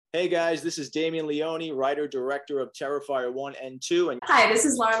Hey guys, this is Damien Leone, writer, director of Terrifier 1 and 2. And hi, this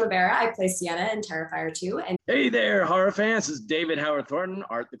is LaVera. I play Sienna in Terrifier 2. And hey there, horror fans. This is David Howard Thornton,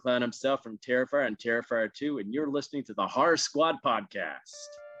 Art the Clown himself from Terrifier and Terrifier 2, and you're listening to the Horror Squad podcast.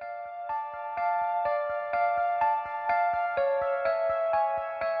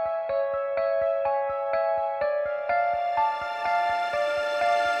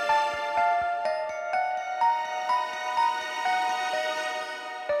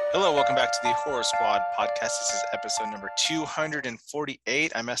 Hello, welcome back to the Horror Squad podcast. This is episode number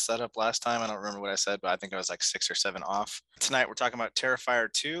 248. I messed that up last time. I don't remember what I said, but I think I was like 6 or 7 off. Tonight, we're talking about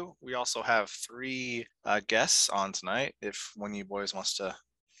Terrifier 2. We also have 3 guests on tonight. If one of you boys wants to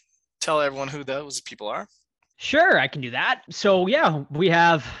tell everyone who those people are. Sure, I can do that. So yeah, we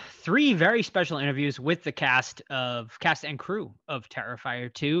have 3 very special interviews with the cast and crew of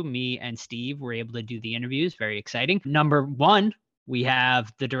Terrifier 2. Me and Steve were able to do the interviews. Very exciting. Number 1, we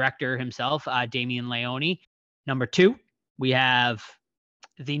have the director himself, Damien Leone. Number 2, we have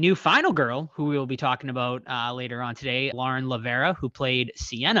the new final girl, who we will be talking about later on today, LaVera, who played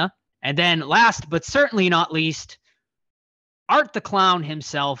Sienna. And then last, but certainly not least, Art the Clown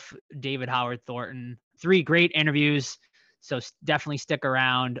himself, David Howard Thornton. 3 great interviews. So definitely stick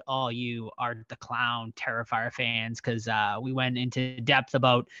around, all you Art the Clown Terrifier fans, because we went into depth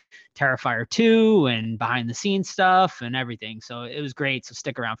about Terrifier 2 and behind the scenes stuff and everything. So it was great. So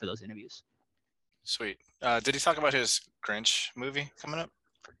stick around for those interviews. Sweet. Did he talk about his Grinch movie coming up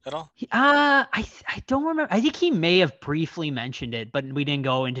at all? I don't remember. I think he may have briefly mentioned it, but we didn't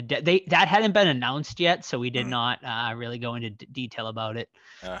go into that hadn't been announced yet, so we did not really go into detail about it.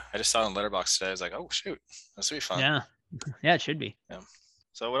 I just saw it on Letterboxd today. I was like, oh shoot, this will be fun. Yeah, it should be. Yeah.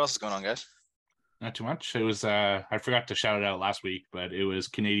 So what else is going on, guys? Not too much. It was I forgot to shout it out last week, but it was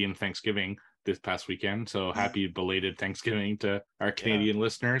Canadian Thanksgiving this past weekend. So happy belated Thanksgiving to our Canadian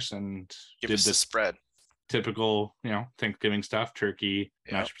listeners, and give us the spread. Typical, Thanksgiving stuff: turkey,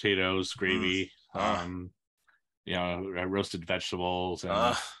 mashed potatoes, gravy, roasted vegetables,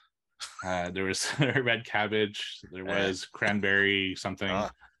 and there was red cabbage, there was cranberry something,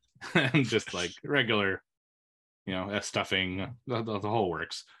 and just like regular, stuffing, the whole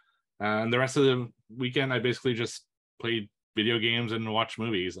works. And the rest of the weekend, I basically just played video games and watched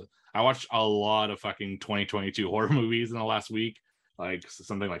movies. I watched a lot of fucking 2022 horror movies in the last week, like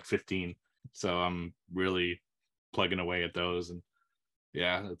something like 15. So I'm really plugging away at those, and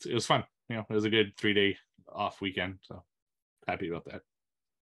it was fun. It was a good 3-day off weekend, so happy about that.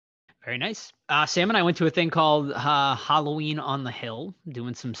 Very nice. Sam and I went to a thing called Halloween on the Hill,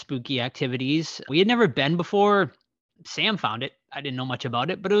 doing some spooky activities. We had never been before. Sam found it. I didn't know much about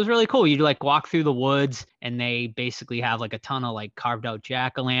it, but it was really cool. You like walk through the woods, and they basically have like a ton of like carved out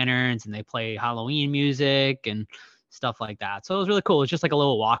jack-o'-lanterns, and they play Halloween music and stuff like that. So it was really cool. It was just like a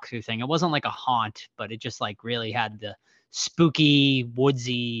little walkthrough thing. It wasn't like a haunt, but it just like really had the spooky,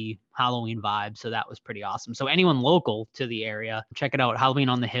 woodsy Halloween vibe. So that was pretty awesome. So anyone local to the area, check it out. Halloween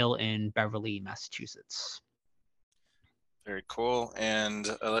on the Hill in Beverly, Massachusetts. Very cool.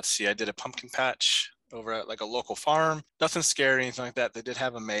 And let's see, I did a pumpkin patch over at like a local farm. Nothing scary, anything like that. They did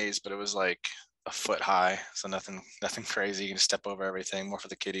have a maze, but it was like a foot high. So nothing crazy. You can step over everything, more for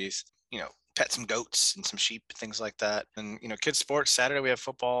the kiddies. Pet some goats and some sheep, things like that. And, kids sports, Saturday we have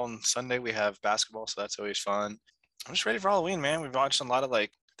football, and Sunday we have basketball. So that's always fun. I'm just ready for Halloween, man. We've watched a lot of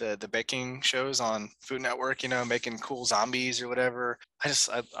like the baking shows on Food Network, making cool zombies or whatever.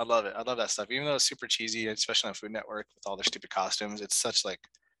 I love it. I love that stuff. Even though it's super cheesy, especially on Food Network with all their stupid costumes, it's such like,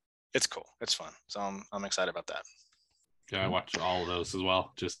 it's cool. It's fun. So I'm excited about that. Yeah, I watched all of those as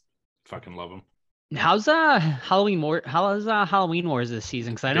well. Just fucking love them. How's Halloween Wars this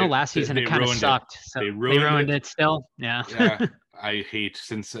season? Because I know last season it kind of sucked. So they ruined it still. Yeah. Yeah. I hate,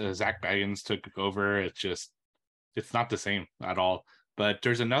 since Zach Baggins took over, it's not the same at all. But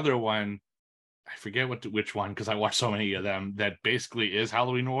there's another one, I forget which one, because I watched so many of them, that basically is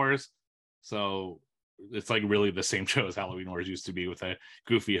Halloween Wars. So it's like really the same show as Halloween Wars used to be, with a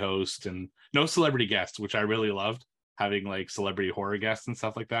goofy host and no celebrity guests, which I really loved, having like celebrity horror guests and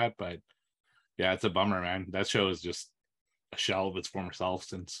stuff like that. But yeah, it's a bummer, man. That show is just a shell of its former self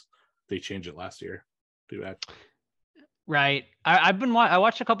since they changed it last year. Too bad. Right. I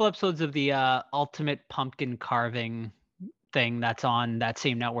watched a couple episodes of the Ultimate Pumpkin Carving thing that's on that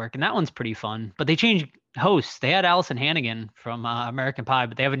same network, and that one's pretty fun. But they changed hosts. They had Allison Hannigan from American Pie,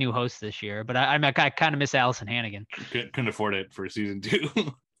 but they have a new host this year. But I kind of miss Allison Hannigan. Couldn't afford it for season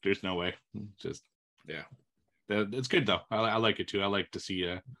 2. There's no way. Just it's good though. I like it too. I like to see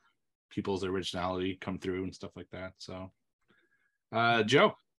people's originality come through and stuff like that. So,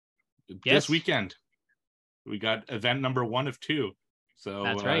 Joe, this weekend we got event number 1 of 2. So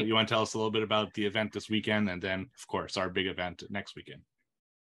That's right. You want to tell us a little bit about the event this weekend, and then, of course, our big event next weekend.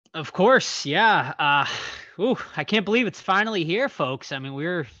 Of course, yeah. I can't believe it's finally here, folks. I mean,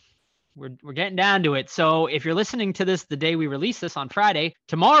 we're getting down to it. So if you're listening to this the day we release this on Friday,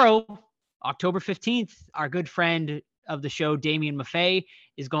 tomorrow, October 15th, our good friend of the show, Damien Maffei,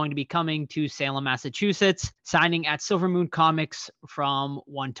 is going to be coming to Salem, Massachusetts, signing at Silver Moon Comics from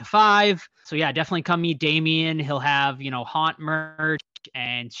 1 to 5. So yeah, definitely come meet Damien. He'll have, Haunt merch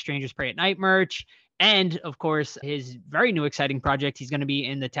and Strangers Pray at Night merch. And of course, his very new exciting project, he's going to be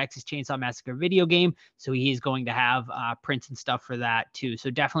in the Texas Chainsaw Massacre video game. So he's going to have prints and stuff for that too.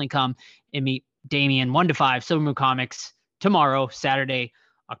 So definitely come and meet Damien 1 to 5, Silver Moon Comics, tomorrow, Saturday,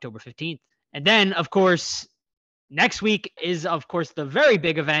 October 15th. And then, of course, next week is, of course, the very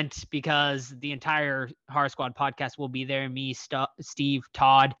big event, because the entire Horror Squad podcast will be there. Me, Steve,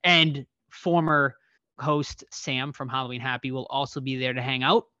 Todd, and former host Sam from Halloween Happy will also be there to hang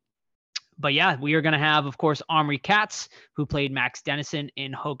out. But yeah, we are going to have, of course, Omri Katz, who played Max Dennison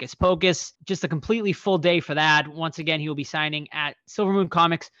in Hocus Pocus. Just a completely full day for that. Once again, he will be signing at Silver Moon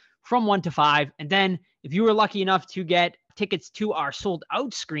Comics from 1 to 5. And then if you were lucky enough to get tickets to our sold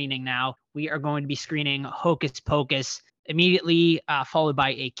out screening now, we are going to be screening Hocus Pocus immediately, followed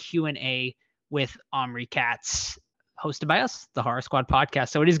by a Q&A with Omri Katz, hosted by us, the Horror Squad podcast.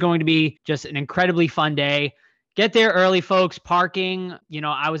 So it is going to be just an incredibly fun day. Get there early, folks. Parking,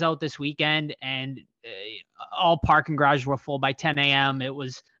 I was out this weekend and all parking garages were full by 10 a.m. It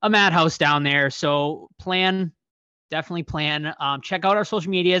was a madhouse down there. So definitely plan. Check out our social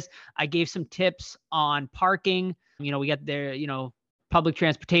medias. I gave some tips on parking. We got there, public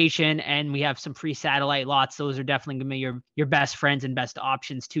transportation, and we have some free satellite lots. Those are definitely going to be your best friends and best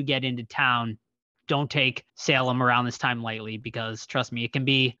options to get into town. Don't take Salem around this time lightly, because trust me, it can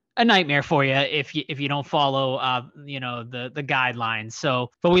be a nightmare for you if you don't follow the guidelines. So,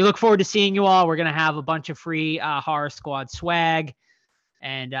 but we look forward to seeing you all. We're gonna have a bunch of free Horror Squad swag,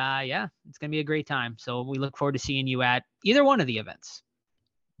 and yeah, it's gonna be a great time. So we look forward to seeing you at either one of the events.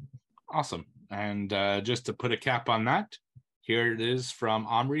 Awesome. And just to put a cap on that, here it is from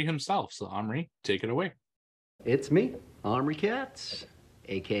Omri himself. So Omri, take it away. It's me, Omri Katz,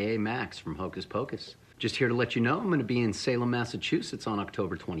 aka Max from Hocus Pocus. Just here to let you know I'm going to be in Salem, Massachusetts on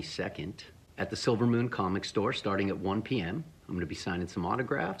October 22nd at the Silver Moon Comic Store starting at 1 p.m. I'm going to be signing some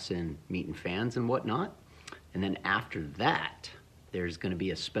autographs and meeting fans and whatnot. And then after that, there's going to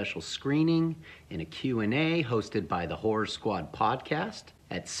be a special screening and a Q&A hosted by the Horror Squad podcast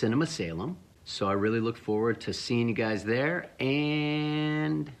at Cinema Salem. So I really look forward to seeing you guys there,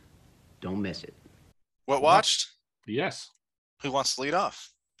 and don't miss it. What watched? Yes. Who wants to lead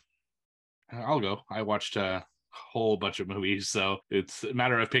off? I'll go. I watched a whole bunch of movies, so it's a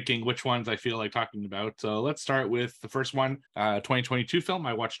matter of picking which ones I feel like talking about. So let's start with the first one, 2022 film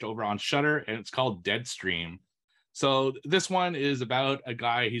I watched over on Shudder, and it's called Deadstream. So this one is about a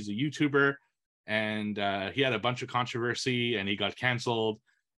guy, he's a YouTuber, and he had a bunch of controversy, and he got canceled.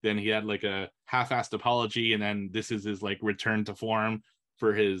 Then he had like a half-assed apology, and then this is his like return to form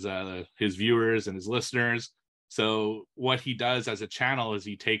for his viewers and his listeners. So what he does as a channel is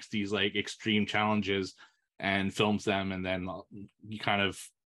he takes these like extreme challenges and films them, and then he kind of,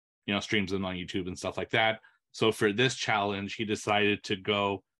 streams them on YouTube and stuff like that. So for this challenge, he decided to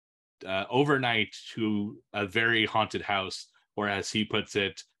go overnight to a very haunted house, or as he puts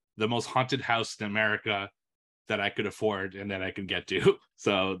it, the most haunted house in America that I could afford and that I could get to.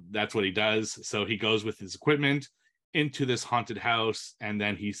 So that's what he does. So he goes with his equipment into this haunted house, and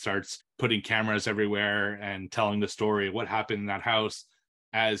then he starts putting cameras everywhere and telling the story of what happened in that house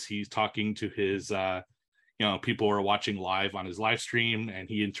as he's talking to his people who are watching live on his live stream, and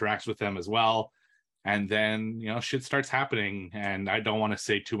he interacts with them as well. And then shit starts happening, and I don't want to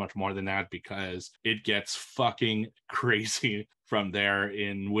say too much more than that because it gets fucking crazy from there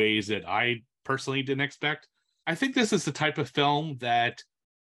in ways that I personally didn't expect. I think this is the type of film that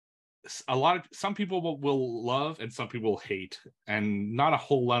some people will love and some people hate, and not a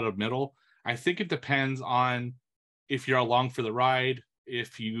whole lot of middle. I think it depends on if you're along for the ride.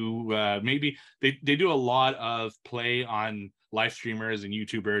 If you maybe they do a lot of play on live streamers and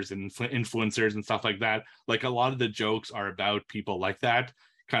YouTubers and influencers and stuff like that. Like a lot of the jokes are about people like that,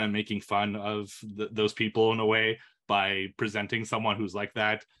 kind of making fun of those people in a way by presenting someone who's like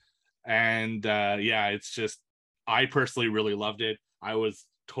that. And it's just, I personally really loved it. I was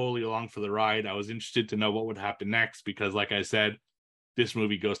totally along for the ride. I was interested to know what would happen next because, like I said, this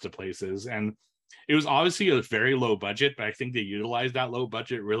movie goes to places. And it was obviously a very low budget, but I think they utilized that low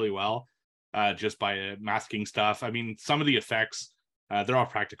budget really well, just by masking stuff. I mean, some of the effects, they're all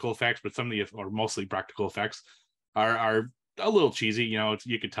practical effects, but some of the, or mostly practical effects, are a little cheesy.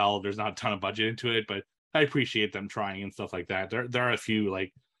 You could tell there's not a ton of budget into it, but I appreciate them trying and stuff like that. There are a few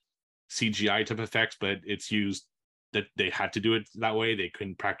like CGI type effects, but it's used that they had to do it that way. They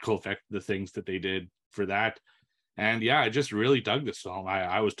couldn't practical effect the things that they did for that. And yeah, I just really dug this film.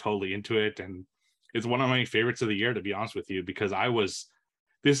 I was totally into it, and it's one of my favorites of the year, to be honest with you, because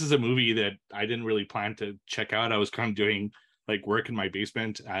this is a movie that I didn't really plan to check out. I was kind of doing like work in my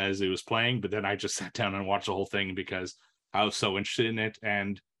basement as it was playing, but then I just sat down and watched the whole thing because I was so interested in it.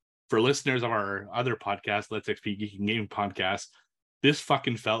 And for listeners of our other podcast, Let's XP Geeking Game podcast, this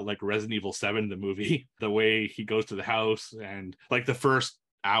fucking felt like Resident Evil 7, the movie. The way he goes to the house and like the first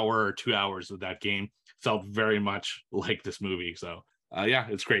hour or 2 hours of that game felt very much like this movie. So yeah,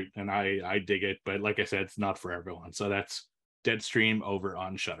 it's great, and I dig it. But like I said, it's not for everyone. So that's Deadstream over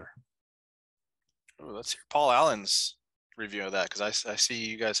on Shudder. Oh, let's hear Paul Allen's review of that, because I see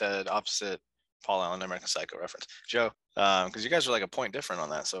you guys had opposite Paul Allen American Psycho reference. Joe, because you guys are like a point different on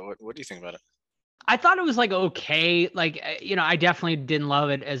that. So what do you think about it? I thought it was like okay. Like, I definitely didn't love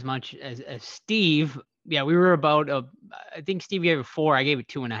it as much as Steve. Yeah, we were about I think Steve gave it 4. I gave it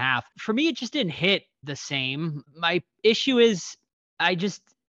 2.5. For me, it just didn't hit the same. My issue is I just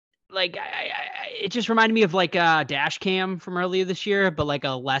like it just reminded me of like a Dash Cam from earlier this year, but like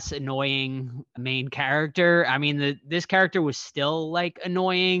a less annoying main character. I mean, this character was still like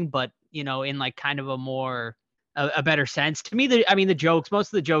annoying, but in like kind of a more a better sense to me. The jokes, most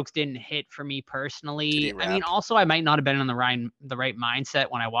of the jokes didn't hit for me personally. I mean, also I might not have been in the right mindset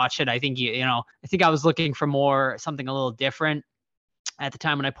when I watched it. I think I think I was looking for something a little different at the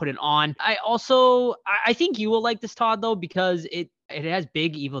time when I put it on. I think you will like this, Todd, though, because it has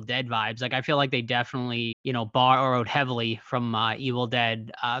big Evil Dead vibes. Like, I feel like they definitely, borrowed heavily from Evil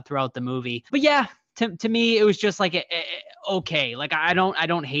Dead throughout the movie. But yeah, to me, it was just like okay. Like, I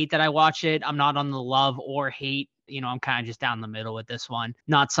don't hate that I watched it. I'm not on the love or hate. I'm kind of just down the middle with this one.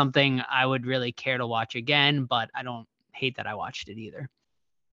 Not something I would really care to watch again, but I don't hate that I watched it either.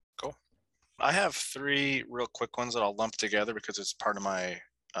 Cool. I have 3 real quick ones that I'll lump together because it's part of my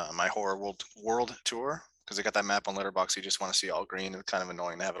my horror world tour. Because I got that map on Letterboxd, you just want to see all green. It's kind of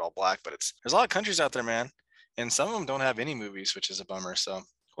annoying to have it all black, but there's a lot of countries out there, man, and some of them don't have any movies, which is a bummer. So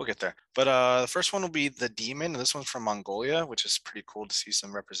we'll get there. But the first one will be The Demon. This one's from Mongolia, which is pretty cool to see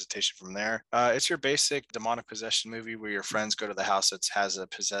some representation from there. It's your basic demonic possession movie where your friends go to the house that has a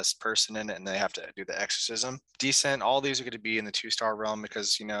possessed person in it, and they have to do the exorcism. Decent. All these are going to be in the 2-star realm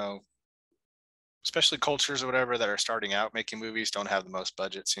because especially cultures or whatever that are starting out making movies don't have the most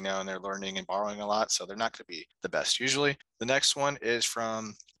budgets, and they're learning and borrowing a lot, so they're not going to be the best usually. The next one is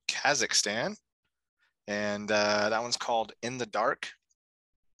from Kazakhstan, and that one's called In the Dark.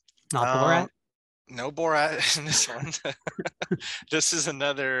 Not Borat? No Borat in this one. This is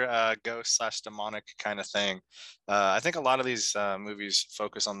another ghost/demonic kind of thing. I think a lot of these movies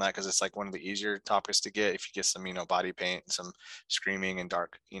focus on that because it's like one of the easier topics to get. If you get some, body paint and some screaming and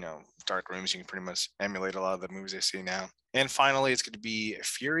dark rooms, you can pretty much emulate a lot of the movies I see now. And finally, it's going to be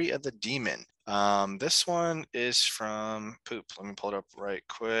Fury of the Demon. This one is from let me pull it up right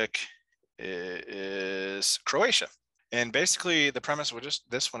quick. It is Croatia. And basically, the premise of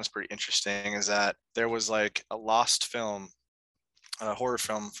this one is pretty interesting, is that there was like a lost film, a horror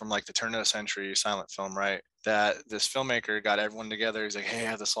film from like the turn of the century, silent film, right? That this filmmaker got everyone together. He's like, hey, I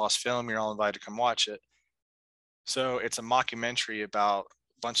have this lost film. You're all invited to come watch it. So it's a mockumentary about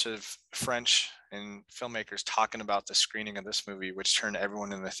a bunch of French and filmmakers talking about the screening of this movie, which turned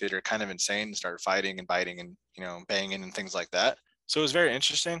everyone in the theater kind of insane and started fighting and biting and, banging and things like that. So it was very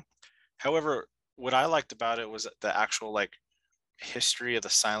interesting. However, what I liked about it was the actual like history of the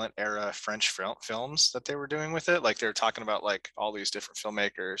silent era French films that they were doing with it. Like they were talking about like all these different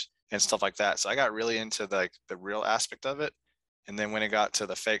filmmakers and stuff like that. So I got really into the real aspect of it. And then when it got to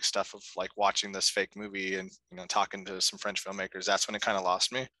the fake stuff of like watching this fake movie and, talking to some French filmmakers, that's when it kind of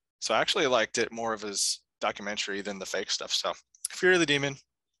lost me. So I actually liked it more of his documentary than the fake stuff. So Fury of the Demon,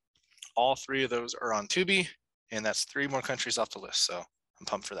 all 3 of those are on Tubi, and that's 3 more countries off the list. So I'm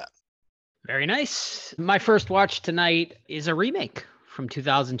pumped for that. Very nice. My first watch tonight is a remake from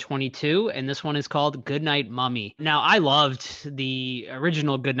 2022, and this one is called Goodnight Mummy. Now, I loved the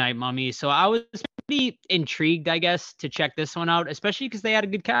original Goodnight Mummy, so I was pretty intrigued, I guess, to check this one out, especially because they had a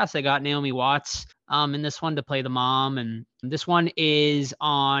good cast. They got Naomi Watts in this one to play the mom, and this one is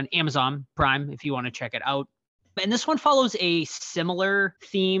on Amazon Prime if you want to check it out. And this one follows a similar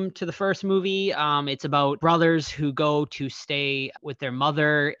theme to the first movie. It's about brothers who go to stay with their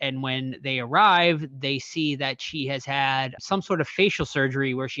mother. And when they arrive, they see that she has had some sort of facial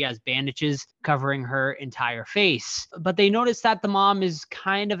surgery where she has bandages covering her entire face. But they notice that the mom is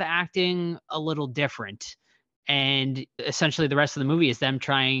kind of acting a little different. And essentially the rest of the movie is them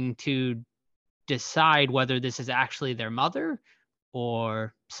trying to decide whether this is actually their mother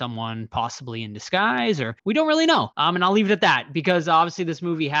or someone possibly in disguise, or we don't really know. And I'll leave it at that, because obviously this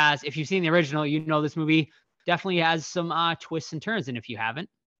movie has, if you've seen the original, you know this movie definitely has some twists and turns. And if you haven't,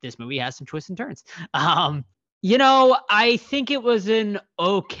 this movie has some twists and turns. I think it was an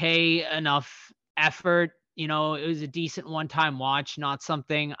okay enough effort. It was a decent one-time watch, not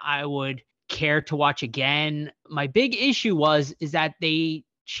something I would care to watch again. My big issue is that they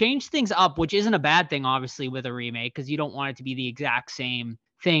changed things up, which isn't a bad thing, obviously, with a remake, because you don't want it to be the exact same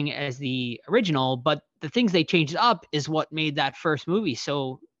thing as the original. But the things they changed up is what made that first movie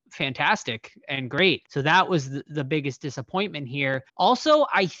so fantastic and great. So that was the biggest disappointment here. Also,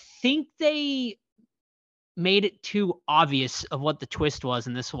 I think they made it too obvious of what the twist was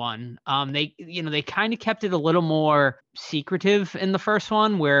in this one. They kind of kept it a little more secretive in the first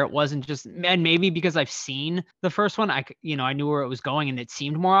one, where it wasn't just, and maybe because I've seen the first one, I knew where it was going and it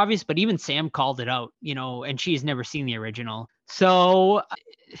seemed more obvious, but even Sam called it out, and she's never seen the original. So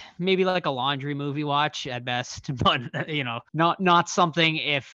maybe like a laundry movie watch at best, but not something,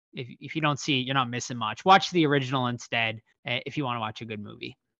 if you don't see it, you're not missing much. Watch the original instead if you want to watch a good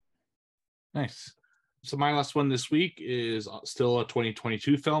movie. Nice. So my last one this week is still a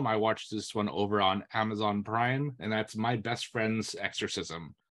 2022 film. I watched this one over on Amazon Prime, and that's My Best Friend's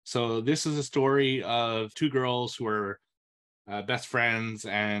Exorcism. So this is a story of two girls who are best friends,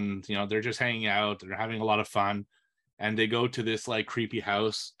 and they're just hanging out, they're having a lot of fun, and they go to this like creepy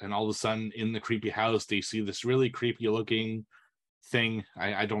house, and all of a sudden in the creepy house they see this really creepy looking thing.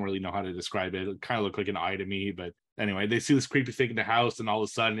 I don't really know how to describe it. It kind of looked like an eye to me, but anyway, they see this creepy thing in the house, and all of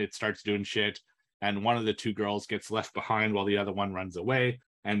a sudden it starts doing shit. And one of the two girls gets left behind while the other one runs away.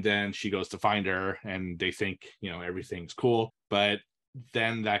 And then she goes to find her, and they think, everything's cool. But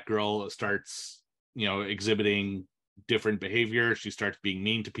then that girl starts, exhibiting different behavior. She starts being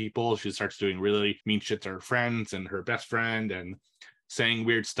mean to people. She starts doing really mean shit to her friends and her best friend, and saying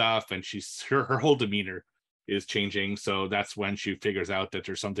weird stuff. And her whole demeanor is changing. So that's when she figures out that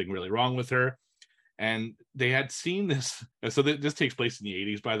there's something really wrong with her. And they had seen this. So this takes place in the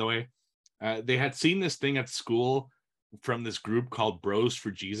 80s, by the way. They had seen this thing at school from this group called Bros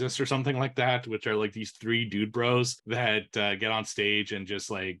for Jesus or something like that, which are like these three dude bros that get on stage and just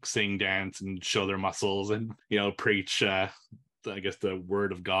like sing, dance, and show their muscles and, preach, I guess, the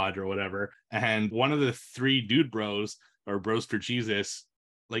word of God or whatever. And one of the three dude bros, or Bros for Jesus,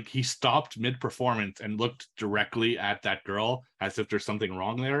 like he stopped mid-performance and looked directly at that girl as if there's something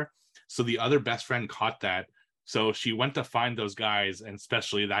wrong there. So the other best friend caught that. So she went to find those guys, and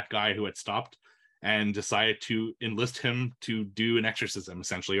especially that guy who had stopped, and decided to enlist him to do an exorcism,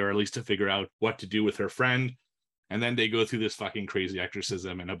 essentially, or at least to figure out what to do with her friend. And then they go through this fucking crazy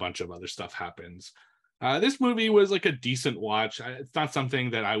exorcism, and a bunch of other stuff happens. This movie was like a decent watch. It's not something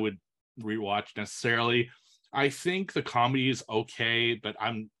that I would rewatch necessarily. I think the comedy is okay, but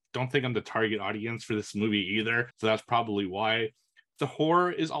don't think I'm the target audience for this movie either. So that's probably why. The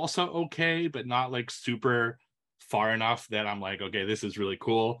horror is also okay, but not like super far enough that I'm like, okay, this is really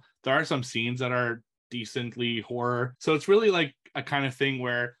cool. There are some scenes that are decently horror. So it's really like a kind of thing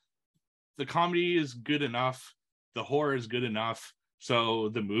where the comedy is good enough, the horror is good enough. So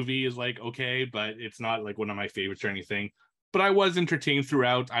the movie is like, okay, but it's not like one of my favorites or anything. But I was entertained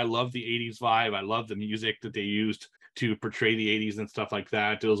throughout. I love the 80s vibe. I love the music that they used to portray the 80s and stuff like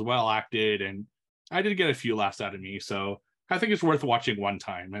that. It was well acted, and I did get a few laughs out of me. So I think it's worth watching one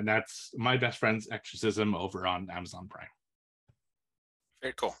time, and that's My Best Friend's Exorcism over on Amazon Prime.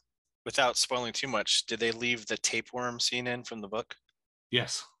 Very cool. Without spoiling too much, did they leave the tapeworm scene in from the book?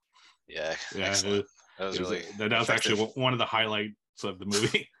 Yes. Yeah. Excellent. That was really that was effective. actually one of the highlights of the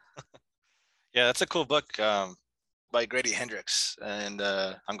movie. Yeah, that's a cool book by Grady Hendrix, and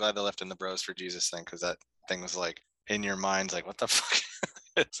I'm glad they left in the Bros for Jesus thing, because that thing was like in your mind, like what the fuck.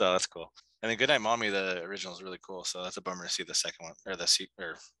 So that's cool. And then Goodnight Mommy, the original, is really cool. So that's a bummer to see the second one, or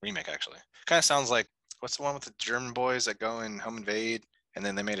or remake, actually. Kind of sounds like, what's the one with the German boys that go and home invade, and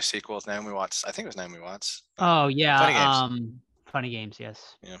then they made a sequel with Naomi Watts. I think it was Naomi Watts. Oh yeah, Funny Games. Funny Games,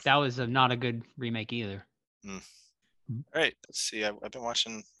 yes. Yeah. That was not a good remake either. All right, let's see. I've been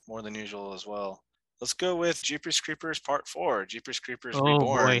watching more than usual as well. Let's go with Jeepers Creepers Part 4, Jeepers Creepers Reborn.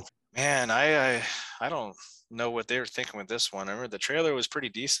 Boy. Man, I don't know what they were thinking with this one. I remember the trailer was pretty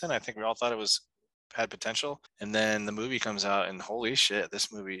decent. I think we all thought it had potential. And then the movie comes out, and holy shit,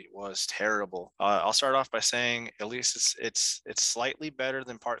 this movie was terrible. I'll start off by saying at least it's slightly better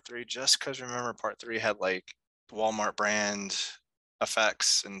than Part 3, just because remember Part 3 had like Walmart brand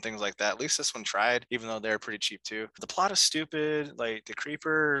effects and things like that. At least this one tried, even though they're pretty cheap too. The plot is stupid. Like the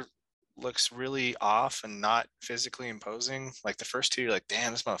creeper looks really off and not physically imposing. Like the first two, you're like,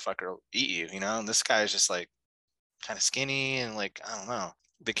 damn, this motherfucker will eat you, you know? And this guy is just like kind of skinny and like, I don't know.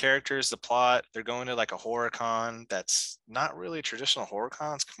 The characters, the plot, they're going to like a horror con that's not really a traditional horror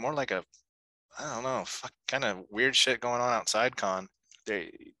con. It's more like a, I don't know, kind of weird shit going on outside con.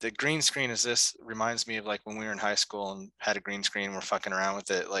 The green screen reminds me of like when we were in high school and had a green screen and we're fucking around with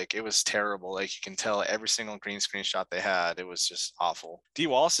it. Like it was terrible. Like you can tell every single green screen shot they had, it was just awful. Dee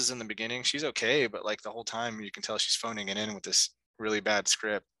Wallace is in the beginning. She's okay, but like the whole time you can tell she's phoning it in with this really bad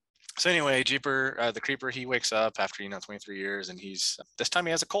script. So anyway, Jeeper, the Creeper, he wakes up after 23 years, and this time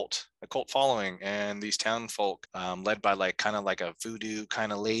he has a cult following, and these town folk, led by like kind of like a voodoo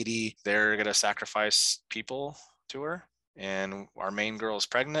kind of lady, they're gonna sacrifice people to her, and our main girl is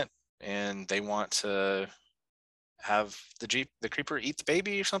pregnant, and they want to have the Creeper eat the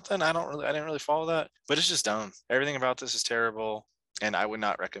baby or something. I didn't really follow that, but it's just dumb. Everything about this is terrible, and I would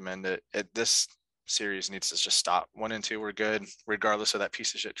not recommend it. This series needs to just stop. 1 and 2 were good, regardless of that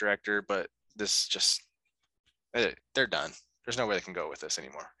piece of shit director, but this just, they're done. There's no way they can go with this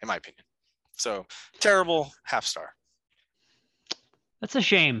anymore, in my opinion. So terrible, half star. That's a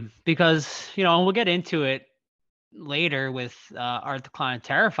shame because, we'll get into it later with Art the Clown and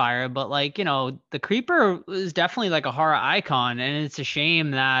Terrifier, but like, the Creeper is definitely like a horror icon, and it's a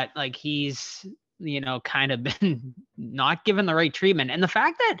shame that like he's kind of been not given the right treatment. And the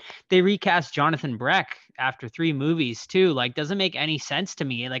fact that they recast Jonathan Breck after 3 movies too, like doesn't make any sense to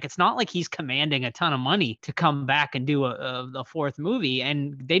me. Like it's not like he's commanding a ton of money to come back and do the 4th movie,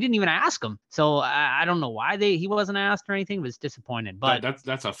 and they didn't even ask him. So I don't know why he wasn't asked or anything. Was disappointed, but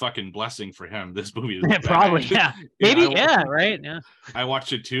that's a fucking blessing for him. This movie is probably, yeah. Maybe, yeah, right, yeah. I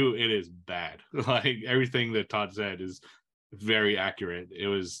watched it too. It is bad. Like everything that Todd said is very accurate. It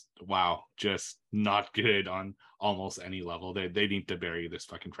was, wow, just not good on almost any level. They need to bury this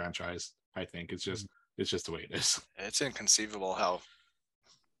fucking franchise. I think it's just the way it is. It's inconceivable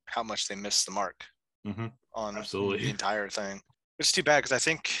how much they missed the mark on absolutely the entire thing. It's too bad because I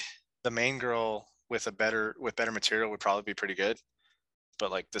think the main girl with better material would probably be pretty good,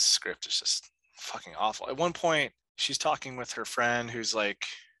 but like this script is just fucking awful. At one point, she's talking with her friend who's like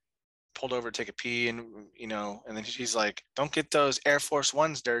pulled over to take a pee, and and then she's like, "Don't get those Air Force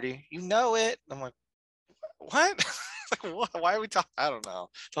Ones dirty." You know it. And I'm like, what? Like, what? Why are we talking? I don't know.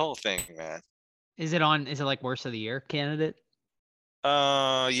 The whole thing, man. Is it like worst of the year candidate?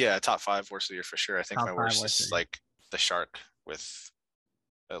 Yeah, top 5 worst of the year for sure. I think Top my 5 worst worst is of the year. like The Shark with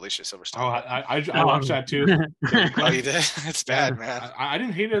Alicia Silverstone. Oh, I watched that too. Oh, you did? It's bad, man. I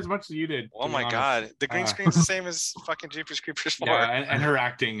didn't hate it as much as you did. Oh my god, the green screen's the same as fucking Jeepers Creepers 4. Yeah, and her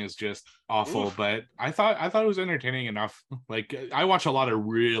acting is just awful. Oof. But I thought it was entertaining enough. Like I watch a lot of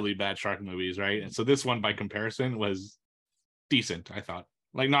really bad shark movies, right? And so this one, by comparison, was decent. I thought,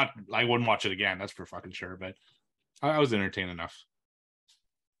 like, not, I wouldn't watch it again. That's for fucking sure. But I was entertained enough.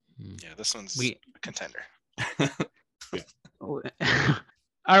 Yeah, this one's a contender.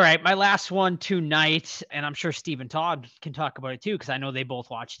 All right, my last one tonight, and I'm sure Steve and Todd can talk about it too, because I know they both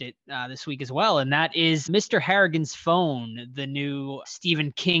watched it this week as well, and that is Mr. Harrigan's Phone, the new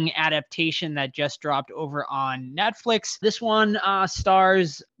Stephen King adaptation that just dropped over on Netflix. This one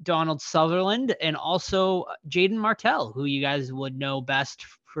stars Donald Sutherland and also Jaden Martell, who you guys would know best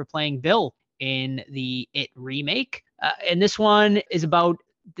for playing Bill in the It remake. And this one is about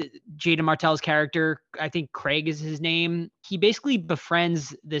Jaden Martell's character. I think Craig is his name. He basically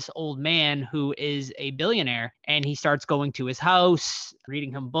befriends this old man who is a billionaire, and he starts going to his house,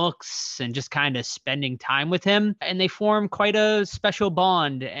 reading him books, and just kind of spending time with him. And they form quite a special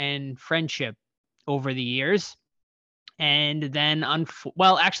bond and friendship over the years. And then, and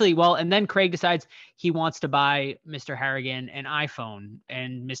then Craig decides he wants to buy Mr. Harrigan an iPhone.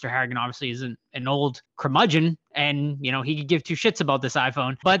 And Mr. Harrigan obviously isn't an old curmudgeon, and, he could give 2 shits about this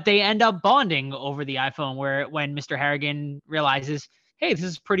iPhone. But they end up bonding over the iPhone, when Mr. Harrigan realizes, hey, this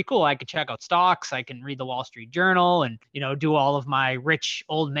is pretty cool. I could check out stocks. I can read the Wall Street Journal and, do all of my rich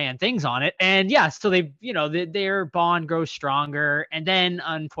old man things on it. And yeah, so their bond grows stronger. And then,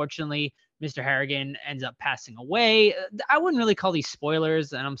 unfortunately, Mr. Harrigan ends up passing away. I wouldn't really call these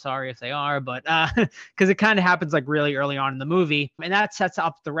spoilers, and I'm sorry if they are, but because it kind of happens like really early on in the movie. And that sets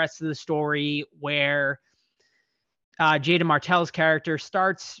up the rest of the story where Jaden Martell's character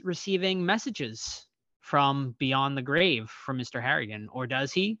starts receiving messages from beyond the grave from Mr. Harrigan. Or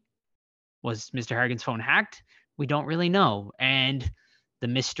does he? Was Mr. Harrigan's phone hacked? We don't really know. And the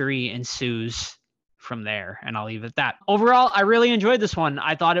mystery ensues from there, and I'll leave it at that. Overall, I really enjoyed this one.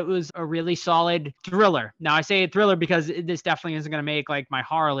 I thought it was a really solid thriller. Now, I say a thriller because this definitely isn't going to make like my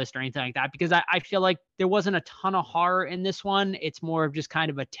horror list or anything like that, because I feel like there wasn't a ton of horror in this one. It's more of just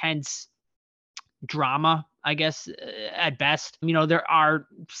kind of a tense drama, I guess, at best. You know, there are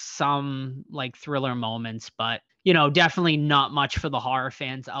some like thriller moments, but you know, definitely not much for the horror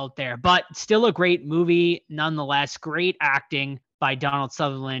fans out there, but still a great movie nonetheless. Great acting by Donald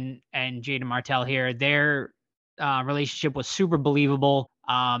Sutherland and Jaden Martell here. Their relationship was super believable,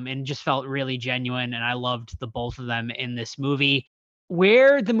 and just felt really genuine, and I loved the both of them in this movie.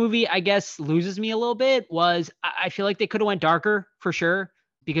 Where the movie, I guess, loses me a little bit was I feel like they could have went darker for sure,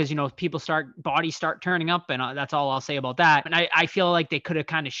 because, you know, bodies start turning up, and that's all I'll say about that. And I feel like they could have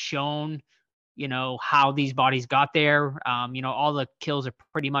kind of shown, you know, how these bodies got there. You know, all the kills are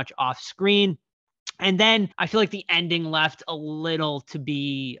pretty much off screen. And then I feel like the ending left a little to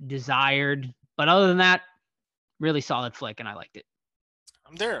be desired. But other than that, really solid flick, and I liked it.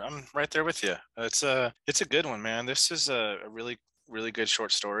 I'm right there with you. It's a good one, man. This is a really, really good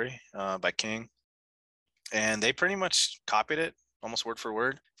short story by King. And they pretty much copied it almost word for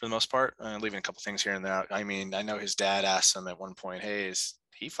word for the most part, leaving a couple things here and there. I mean, I know his dad asked him at one point, hey, is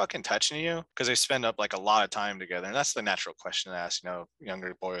he fucking touching you? Because they spend up like a lot of time together. And that's the natural question to ask, you know,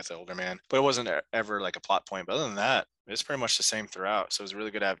 younger boy with the older man. But it wasn't ever like a plot point. But other than that, it's pretty much the same throughout. So it was a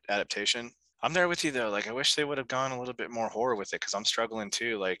really good adaptation. I'm there with you though. Like, I wish they would have gone a little bit more horror with it, because I'm struggling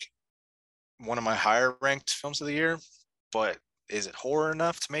too. Like, one of my higher ranked films of the year, but is it horror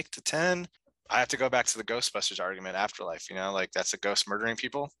enough to make the 10? I have to go back to the Ghostbusters argument, Afterlife, you know, like that's a ghost murdering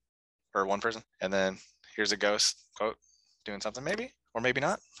people or one person. And then here's a ghost, quote, doing something maybe, or maybe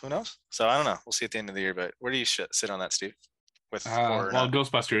not. Who knows? So I don't know. We'll see at the end of the year. But where do you sit on that, Steve? With horror? Well,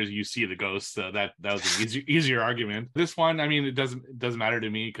 Ghostbusters, you see the ghost. So that was an easier argument. This one, I mean, it doesn't matter to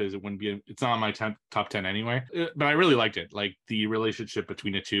me because it wouldn't be. It's not on my top 10 anyway. But I really liked it. Like, the relationship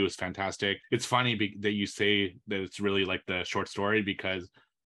between the two is fantastic. It's funny that you say that it's really like the short story, because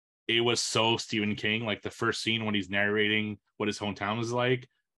it was so Stephen King. Like, the first scene when he's narrating what his hometown is like,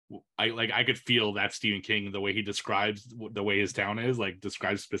 I could feel that Stephen King, the way he describes the way his town is, like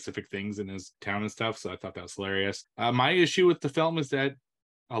describes specific things in his town and stuff. So I thought that was hilarious. My issue with the film is that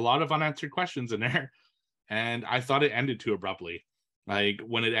a lot of unanswered questions in there, and I thought it ended too abruptly. Like,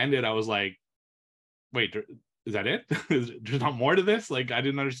 when it ended, I was like, wait, is that it? There's not more to this? Like, I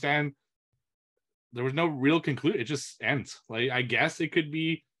didn't understand. There was no real conclusion. It just ends. Like, I guess it could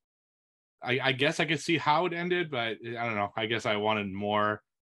be, I guess I could see how it ended, but I don't know. I guess I wanted more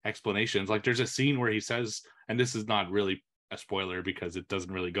explanations. Like, there's a scene where he says, and this is not really a spoiler because it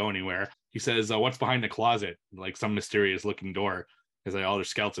doesn't really go anywhere. He says, what's behind the closet? Like, some mysterious looking door. He's like, oh, there's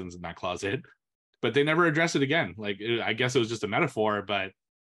skeletons in that closet. But they never address it again. Like, I guess it was just a metaphor, but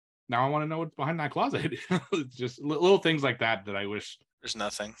now I want to know what's behind that closet. It's just little things like that I wish. There's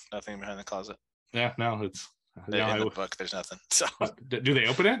nothing behind the closet. Yeah, no, it's in the book. There's nothing. So do they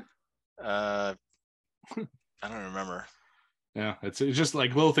open it? I don't remember. Yeah, it's just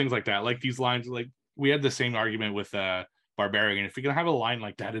like little things like that. Like, these lines, like, we had the same argument with Barbarian. If you're gonna have a line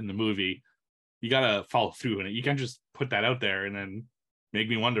like that in the movie, you gotta follow through in it. You can't just put that out there and then make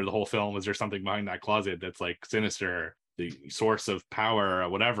me wonder the whole film, is there something behind that closet that's like sinister, the source of power or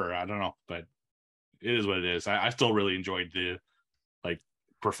whatever? I don't know, but it is what it is. I still really enjoyed the like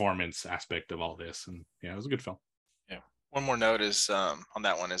performance aspect of all this, and yeah, it was a good film. Yeah. One more note is on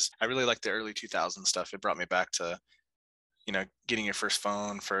that one is I really like the early 2000s stuff. It brought me back to, you know, getting your first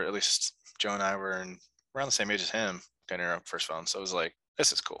phone. For at least Joe and I were around the same age as him, getting our first phone. So it was like,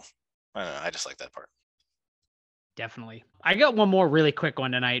 this is cool. I don't know. I just like that part. Definitely. I got one more really quick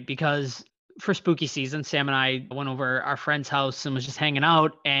one tonight, because for spooky season, Sam and I went over our friend's house and was just hanging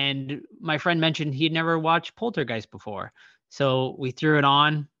out. And my friend mentioned he'd never watched Poltergeist before. So we threw it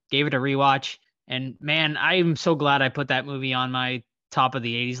on, gave it a rewatch. And man, I'm so glad I put that movie on my top of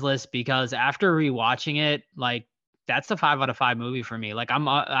the 80s list, because after rewatching it, like, that's a 5 out of 5 movie for me. Like, I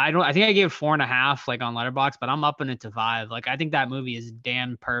think I gave it 4.5, like, on Letterboxd, but I'm upping it to 5. Like, I think that movie is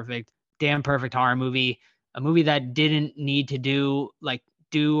damn perfect horror movie. A movie that didn't need to do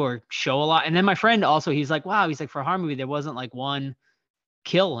or show a lot. And then my friend also, he's like, wow, he's like, for a horror movie, there wasn't like one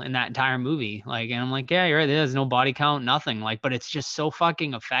kill in that entire movie. Like, and I'm like, yeah, you're right. There's no body count, nothing. Like, but it's just so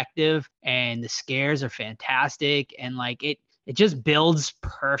fucking effective, and the scares are fantastic, and like it just builds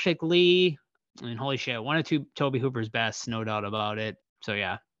perfectly. I mean, holy shit, one or two Tobe Hooper's best, no doubt about it. So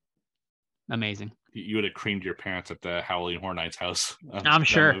yeah, amazing. You would have creamed your pants at the Howling Horror Nights house. I'm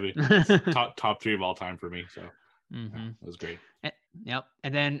sure. top 3 of all time for me. So yeah, it was great. Yep.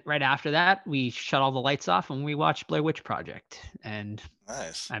 And then right after that, we shut all the lights off and we watched Blair Witch Project. And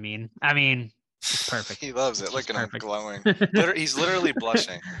nice. I mean, it's perfect. He loves it. Look at him glowing. He's literally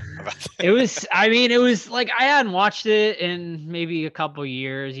blushing about it. It was like, I hadn't watched it in maybe a couple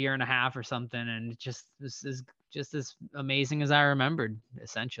years, year and a half or something. And this is just as amazing as I remembered,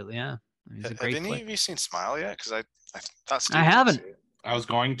 essentially. Yeah. He's a Have great any flick. of you seen Smile yet? Because I thought Steve I was gonna haven't. see it. I was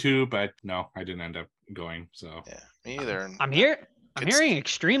going to, but no, I didn't end up going. So Yeah, me either. And I'm good hearing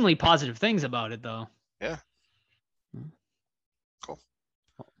extremely positive things about it, though. Yeah. Cool.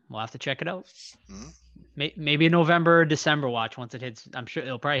 We'll have to check it out. Mhm. Maybe a November or December watch once it hits. I'm sure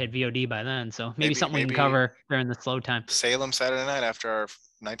it'll probably hit VOD by then. So maybe something we can cover during the slow time. Salem Saturday night after our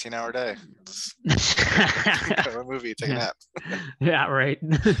 19-hour day. Just cover a movie, take a nap. Yeah, right.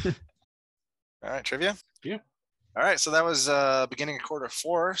 All right, trivia? Yeah. All right, so that was beginning of quarter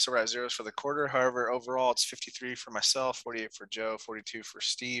 4. So we're at zeros for the quarter. However, overall, it's 53 for myself, 48 for Joe, 42 for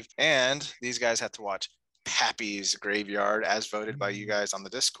Steve. And these guys had to watch Pappy's Graveyard, as voted by you guys on the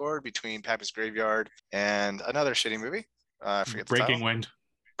Discord, between Pappy's Graveyard and another shitty movie. I forget the Breaking title. Wind.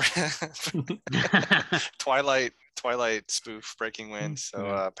 Twilight spoof, Breaking Wind.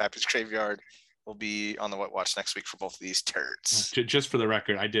 So Pappy's Graveyard will be on the What Watch next week for both of these turds. Just for the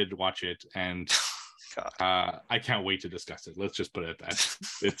record, I did watch it, and God. I can't wait to discuss it. Let's just put it at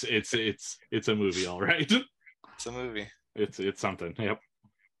that. It's a movie, all right. It's a movie. It's something. Yep.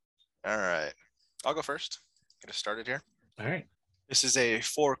 All right. I'll go first. Get us started here. All right. This is a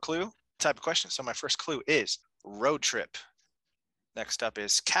 4-clue type of question. So my first clue is road trip. Next up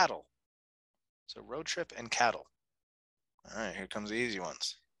is cattle. So road trip and cattle. All right, here comes the easy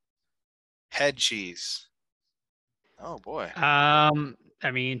ones. Head cheese. Oh boy. I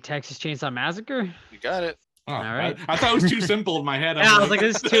mean, Texas Chainsaw Massacre. You got it. Oh, All right. I thought it was too simple in my head. Yeah, I was like,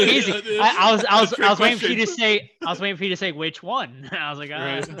 this is too easy. I was waiting for you to question. say. I was waiting for you to say which one. I was like,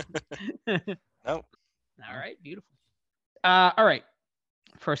 Right. Nope. All right, beautiful. All right.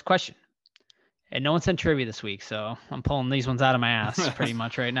 First question. And no one sent trivia this week, so I'm pulling these ones out of my ass pretty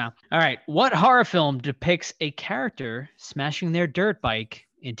much right now. All right. What horror film depicts a character smashing their dirt bike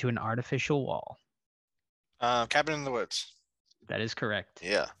into an artificial wall? Cabin in the Woods. That is correct.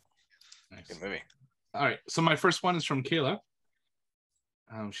 Yeah. Nice. Good movie. All right. So my first one is from Kayla.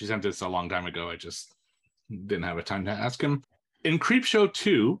 She sent this a long time ago. I just didn't have a time to ask him. In Creepshow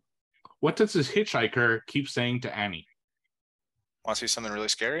 2, what does this hitchhiker keep saying to Annie? Want to see something really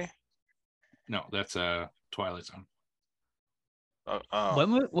scary? No, that's a Twilight Zone. Oh.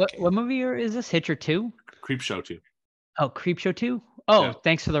 What movie is this? Hitcher 2? Creepshow 2. Oh, Creepshow 2? Oh, Yeah.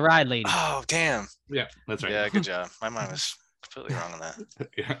 Thanks for the ride, lady. Oh, damn. Yeah, that's right. Yeah, good job. My mind was completely wrong on that.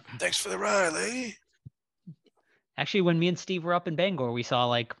 Yeah. Thanks for the ride, lady. Actually, when me and Steve were up in Bangor, we saw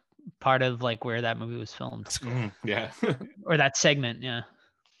like part of like where that movie was filmed. That's cool. Yeah. Or that segment, yeah.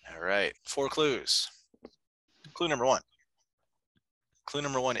 All right. 4 clues. Clue number 1. Clue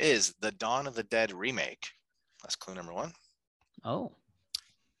number 1 is the Dawn of the Dead remake. That's clue number 1. Oh.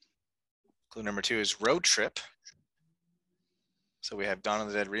 Clue number 2 is road trip. So we have Dawn of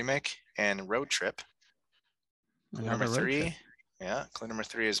the Dead remake and road trip. Clue Another number road 3. trip. Yeah. Clue number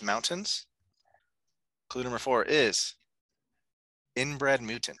 3 is mountains. Clue number 4 is inbred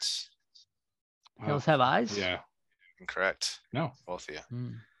mutants. Hills Have Eyes? Yeah. Incorrect. No. Both of you.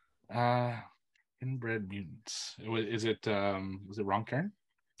 Hmm. Inbred mutants. Was it Wrong Turn?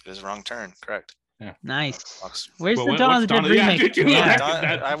 It is wrong turn. Correct. Yeah. Nice. Fox. Where's Well, the Dawn of the what's Dead Dawn of- remake? yeah, Yeah.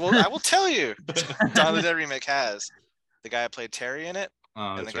 Dawn- I will tell you. Dawn of the Dead remake has the guy that played Terry in it, Oh,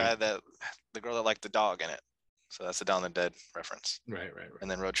 and the that's guy right. the girl that liked the dog in it. So that's the Dawn of the Dead reference. Right. And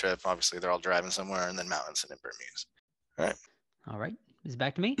then road trip, obviously they're all driving somewhere, and then mountains and inbred mutants. All right. Is it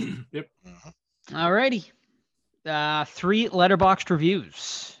back to me? Yep. Mhm. All righty. 3 letterboxed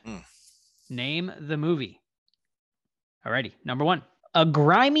reviews. Mm. Name the movie. All righty. Number 1. A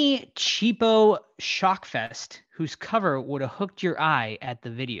grimy, cheapo shockfest whose cover would have hooked your eye at the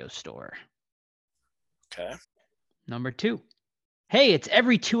video store. Okay. Number 2. Hey, it's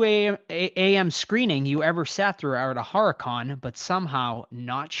every 2 a.m. screening you ever sat through at a horror con, but somehow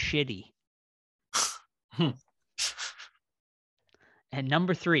not shitty. And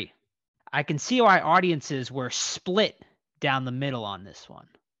number 3. I can see why audiences were split down the middle on this one,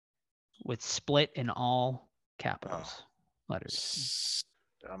 with split in all capitals letters.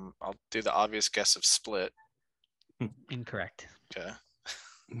 I'll do the obvious guess of split. Incorrect. Okay.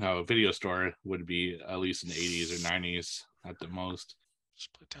 No, video store would be at least in the 80s or 90s at the most.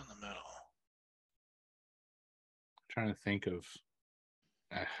 Split down the middle. Trying to think of,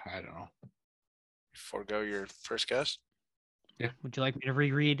 I don't know. Forego your first guess. Would you like me to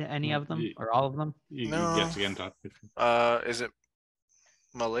reread any of them Ye- or all of them? You No. guess again, Todd. Is it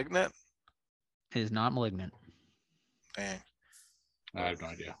Malignant? It is not Malignant. Dang. I have no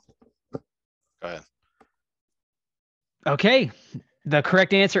idea. Go ahead. Okay. The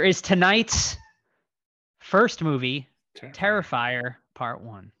correct answer is tonight's first movie, Terrifier. Terrifier Part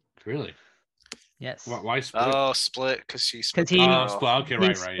 1. Really? Yes. Why split? Oh, split because she split 'Cause the he- girl. Split. Okay, He right.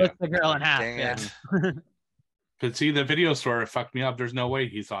 Yeah. split the girl in half. Dang Yeah. it. But see, the video store fucked me up. There's no way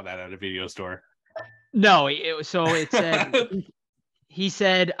he saw that at a video store. No, so it said he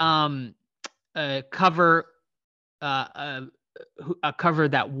said cover a cover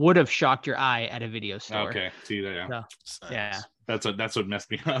that would have shocked your eye at a video store. Okay, see that. Yeah, So, yeah. that's what messed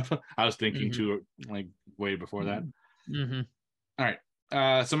me up. I was thinking Mhm. too, like way before that. Mm-hmm. All right.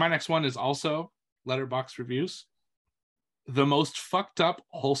 So my next one is also Letterboxd reviews. The most fucked up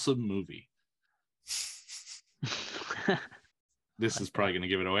wholesome movie. This is probably going to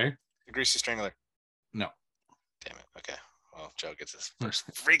give it away. The Greasy Strangler. No. Damn it. Okay. Well, Joe gets his first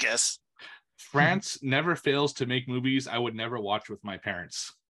free guess. France never fails to make movies I would never watch with my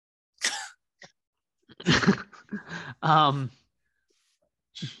parents.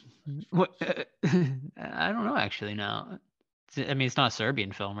 What, I don't know actually now. I mean, it's not a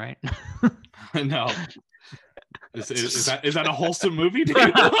Serbian film, right? No. Is that a wholesome movie?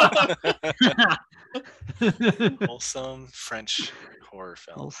 Wholesome French horror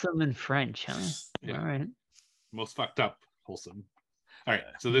film. Wholesome in French, huh? Yeah. All right. Most fucked up wholesome. All right,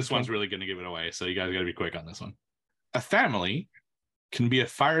 so this one's really going to give it away, so you guys got to be quick on this one. A family can be a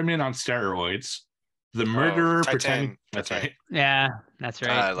fireman on steroids. The murderer pretending. That's right. Yeah, that's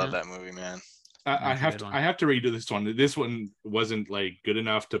right. I love that movie, man. I have to redo this one. This one wasn't like good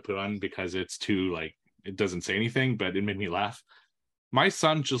enough to put on because it's too like it doesn't say anything, but it made me laugh. My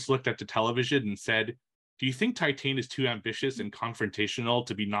son just looked at the television and said, "Do you think Titan is too ambitious and confrontational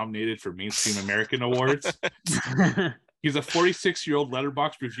to be nominated for mainstream American awards?" He's a 46-year-old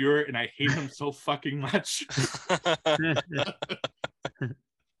Letterboxd reviewer, and I hate him so fucking much.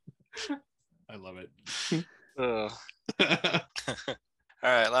 I love it. All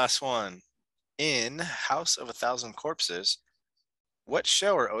right, last one. In House of a Thousand Corpses, what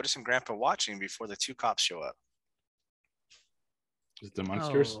show are Otis and Grandpa watching before the two cops show up? Is it The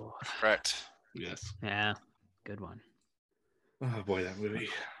Monsters? Oh, Correct. Yes. yeah, good one. Oh boy, that movie.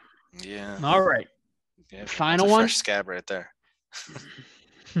 Yeah. All right. Yeah, Final that's a one? fresh scab right there.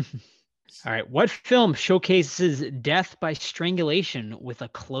 All right. What film showcases death by strangulation with a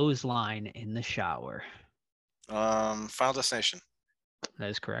clothesline in the shower? Final Destination. That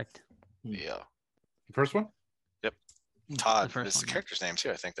is correct. Yeah. The first one? Yep. Todd The first is the one, yeah. character's name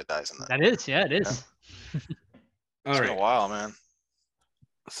too, I think, that dies in that. That is, yeah, it is. All It's been right. a while, man.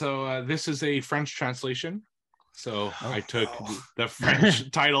 So this is a French translation. So Oh. I took the French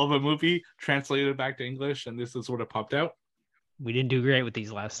title of a movie, translated it back to English, and this is what it popped out. We didn't do great with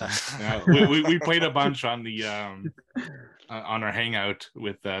these last time. We played a bunch on the on our Hangout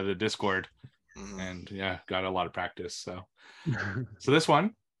with the Discord, Mhm. and yeah, got a lot of practice. So this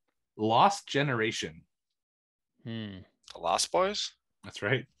one, Lost Generation. Hmm. The Lost Boys? That's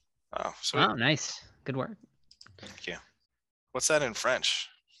right. Oh, sweet. Oh, nice. Good work. Thank you. What's that in French?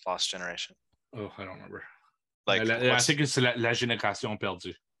 Lost Generation. Oh, I don't remember. Like, I what's- think it's La Génération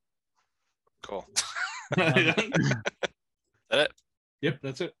Perdue. cool. Yep, That it?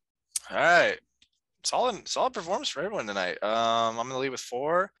 that's it. All right. Solid performance for everyone tonight. I'm gonna leave with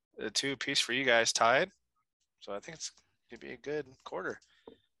 4, 2 apiece for you guys tied. So I think it's gonna be a good quarter,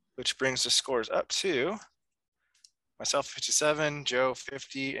 which brings the scores up to myself 57, Joe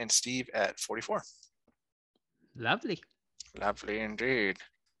 50, and Steve at 44. Lovely. Lovely indeed.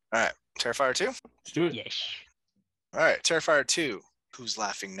 All right, Terrifier 2. Let's do it. Yes. All right, Terrifier 2. Who's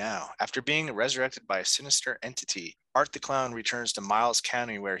laughing now? After being resurrected by a sinister entity, Art the Clown returns to Miles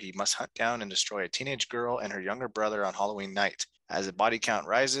County where he must hunt down and destroy a teenage girl and her younger brother on Halloween night. As the body count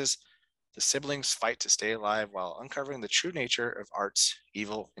rises, the siblings fight to stay alive while uncovering the true nature of Art's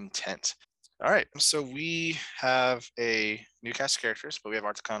evil intent. All right, so we have a new cast of characters, but we have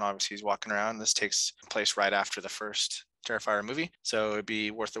Art the Clown, obviously, he's walking around. This takes place right after the first Terrifier movie, so it'd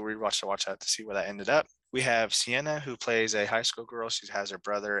be worth the rewatch to watch that to see where that ended up. We have Sienna, who plays a high school girl. She has her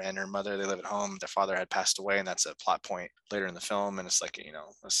brother and her mother. They live at home. Their father had passed away, and that's a plot point later in the film. And it's like,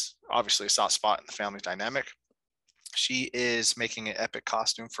 it's obviously a soft spot in the family dynamic. She is making an epic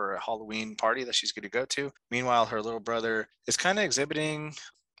costume for a Halloween party that she's going to go to. Meanwhile, her little brother is kind of exhibiting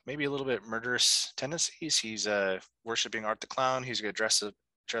maybe a little bit murderous tendencies. He's worshiping Art the Clown. He's going to dress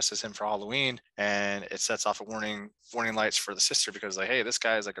as him for Halloween, and it sets off a warning lights for the sister because like, hey, this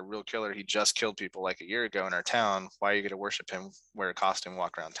guy is like a real killer. He just killed people like a year ago in our town. Why are you going to worship him, wear a costume,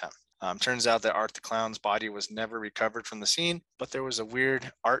 walk around town? Turns out that Art the Clown's body was never recovered from the scene, but there was a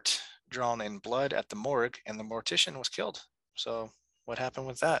weird art drawn in blood at the morgue, and the mortician was killed. So what happened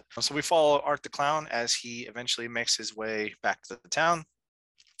with that? So we follow Art the Clown as he eventually makes his way back to the town,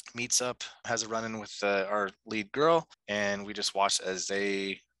 meets up, has a run-in with our lead girl, and we just watch as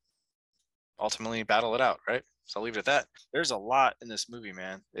they ultimately battle it out, right? So I'll leave it at that. There's a lot in this movie,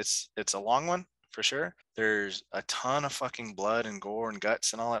 man. It's a long one for sure. There's a ton of fucking blood and gore and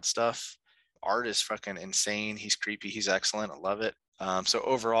guts and all that stuff. Art is fucking insane. He's creepy. He's excellent. I love it. So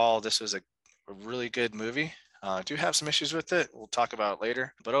overall, this was a really good movie. I do have some issues with it. We'll talk about it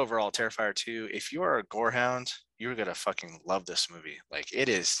later. But overall, Terrifier 2, if you are a gore hound, you're going to fucking love this movie. Like, it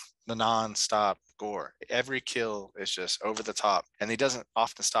is the non-stop gore. Every kill is just over the top. And he doesn't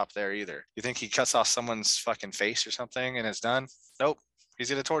often stop there either. You think he cuts off someone's fucking face or something and it's done? Nope. He's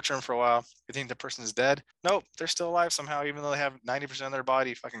going to torture him for a while. You think the person's dead? Nope. They're still alive somehow, even though they have 90% of their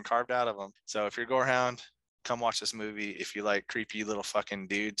body fucking carved out of them. So if you're a gore hound, come watch this movie. If you like creepy little fucking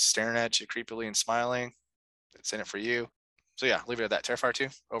dudes staring at you creepily and smiling, it's in it for you. So yeah, leave it at that. Terrifier 2,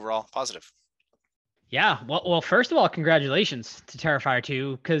 overall, positive. Yeah. Well, first of all, congratulations to Terrifier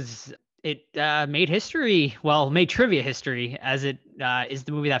 2, because it made history. Well, made trivia history, as it is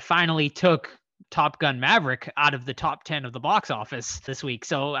the movie that finally took Top Gun Maverick out of the top 10 of the box office this week.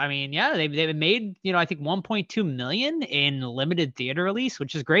 So, I mean, yeah, they've made, I think 1.2 million in limited theater release,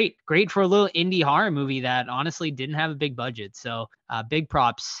 which is great. Great for a little indie horror movie that honestly didn't have a big budget. So big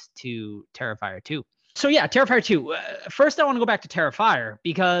props to Terrifier 2. So yeah, Terrifier 2. First, I want to go back to Terrifier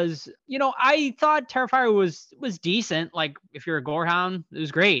because, I thought Terrifier was decent. Like, if you're a gorehound, it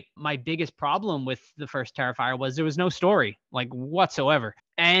was great. My biggest problem with the first Terrifier was there was no story, like, whatsoever.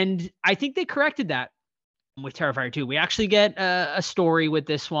 And I think they corrected that with Terrifier 2. We actually get a story with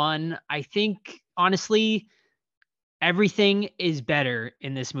this one. I think, honestly, everything is better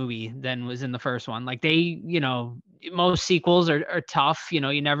in this movie than was in the first one. Like, they, most sequels are tough.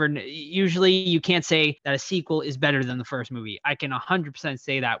 Usually you can't say that a sequel is better than the first movie. I can 100%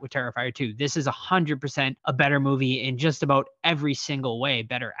 say that with Terrifier 2. This is 100% a better movie in just about every single way.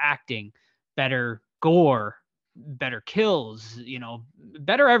 Better acting, better gore, better kills,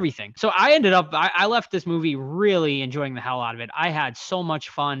 better everything. So I left this movie really enjoying the hell out of it. I had so much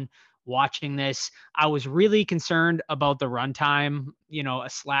fun watching this. I was really concerned about the runtime. A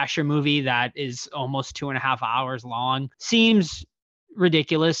slasher movie that is almost 2.5 hours long seems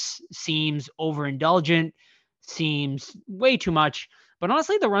ridiculous, seems overindulgent, seems way too much. But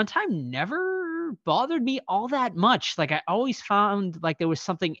honestly, the runtime never bothered me all that much. Like, I always found like there was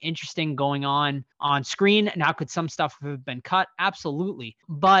something interesting going on screen. Now, could some stuff have been cut? Absolutely.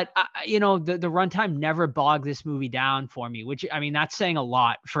 But, the runtime never bogged this movie down for me, which, I mean, that's saying a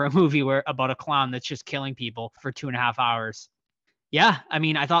lot for a movie about a clown that's just killing people for 2.5 hours. Yeah, I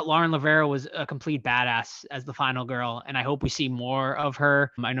mean, I thought Lauren LaVera was a complete badass as the final girl, and I hope we see more of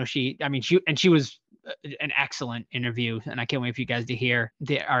her. I know she was an excellent interview, and I can't wait for you guys to hear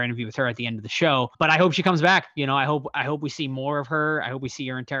our interview with her at the end of the show. But I hope she comes back. I hope we see more of her. I hope we see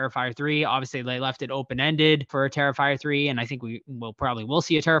her in Terrifier 3. Obviously, they left it open-ended for a Terrifier 3, and I think we will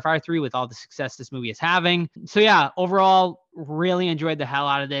see a Terrifier 3 with all the success this movie is having. So yeah, overall, really enjoyed the hell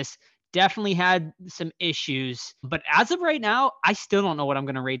out of this. Definitely had some issues, but as of right now, I still don't know what I'm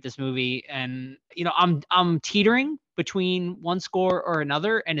going to rate this movie. And, I'm teetering between one score or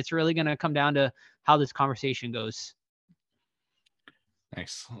another, and it's really going to come down to how this conversation goes.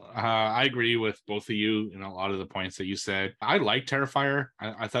 Nice. I agree with both of you in a lot of the points that you said. I like Terrifier.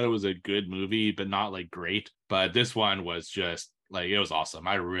 I thought it was a good movie, but not like great. But this one was just like, it was awesome.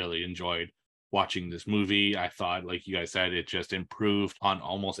 I really enjoyed watching this movie. I thought, like you guys said, it just improved on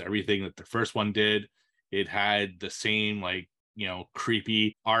almost everything that the first one did. It had the same, like,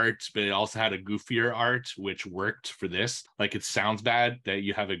 creepy art, but it also had a goofier art, which worked for this. Like, it sounds bad that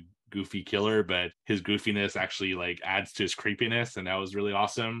you have a goofy killer, but his goofiness actually like adds to his creepiness, and that was really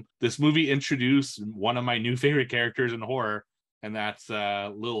awesome. This movie introduced one of my new favorite characters in horror, and that's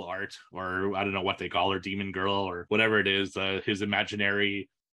Lil Art, or I don't know what they call her, Demon Girl or whatever it is, his imaginary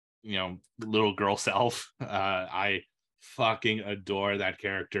little girl self. I fucking adore that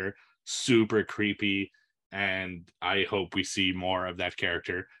character. Super creepy, and I hope we see more of that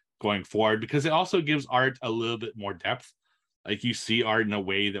character going forward, because it also gives Art a little bit more depth. Like, you see Art in a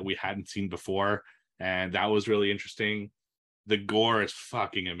way that we hadn't seen before, and that was really interesting. The gore is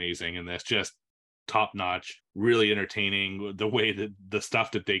fucking amazing in this, just top notch, really entertaining. The way that the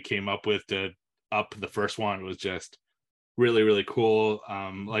stuff that they came up with to up the first one was just really, really cool.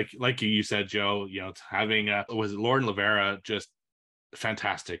 Like you said, Joe, having was Lauren LaVera just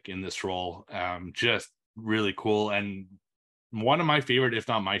fantastic in this role. Just really cool, and one of my favorite, if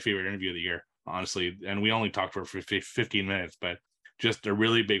not my favorite, interview of the year, honestly. And we only talked for 15 minutes, but just a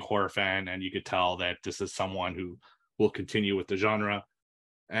really big horror fan, and you could tell that this is someone who will continue with the genre.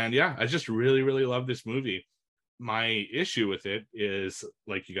 And yeah, I just really, really love this movie. My issue with it is,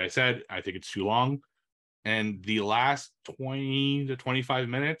 like you guys said, I think it's too long. And the last 20 to 25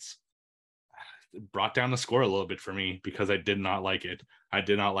 minutes brought down the score a little bit for me because I did not like it. I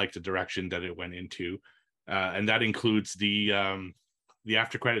did not like the direction that it went into. And that includes the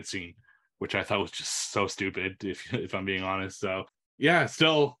after credit scene, which I thought was just so stupid, if I'm being honest. So yeah,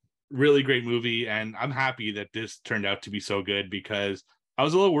 still really great movie. And I'm happy that this turned out to be so good because I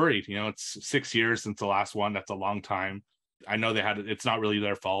was a little worried. You know, it's 6 years since the last one. That's a long time. I know it's not really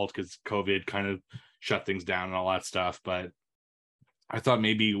their fault because COVID kind of shut things down and all that stuff. But I thought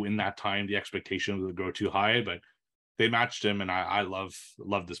maybe in that time, the expectations would go too high, but they matched him. And I love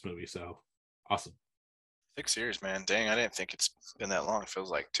this movie. So awesome. 6 years, man. Dang, I didn't think it's been that long. It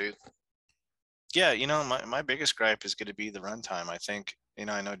feels like 2. Yeah, my biggest gripe is going to be the runtime. I think,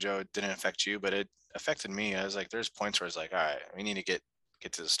 I know, Joe, it didn't affect you, but it affected me. I was like, there's points where it's like, all right, we need to get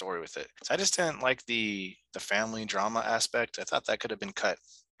to the story with it. So I just didn't like the family drama aspect. I thought that could have been cut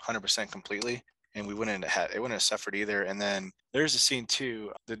 100% completely, and it wouldn't have suffered either. And then there's a scene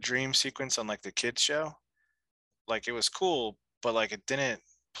too, the dream sequence on like the kids show. Like, it was cool, but like it didn't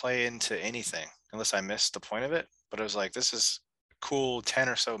play into anything unless I missed the point of it. But it was like, this is cool 10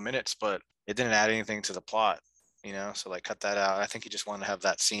 or so minutes, but it didn't add anything to the plot, so like cut that out. I think he just wanted to have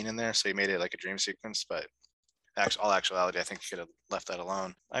that scene in there, so he made it like a dream sequence. But all actuality, I think he could have left that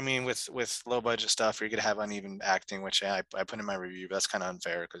alone. I mean, with low budget stuff, you're gonna have uneven acting, which I put in my review, but that's kind of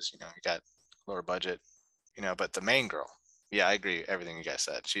unfair because you got lower budget, but the main girl, yeah, I agree everything you guys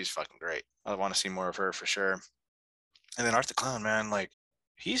said. She's fucking great. I want to see more of her for sure. And then Art the Clown, man, like,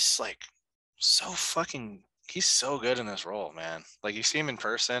 he's like he's so good in this role, man. Like, you see him in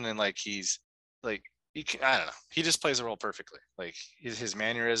person and like he's like, I don't know. He just plays the role perfectly. Like, his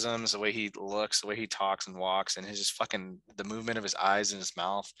mannerisms, the way he looks, the way he talks and walks, and his just fucking the movement of his eyes and his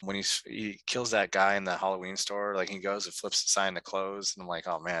mouth when he kills that guy in the Halloween store. Like, he goes and flips the sign to close, and I'm like,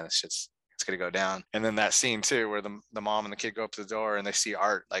 oh man, it's gonna go down. And then that scene too, where the mom and the kid go up to the door and they see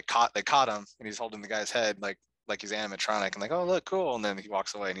Art, like, they caught him, and he's holding the guy's head like he's animatronic, and like, oh look, cool. And then he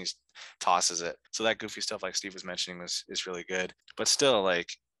walks away and he tosses it. So that goofy stuff, like Steve was mentioning, is really good. But still, like,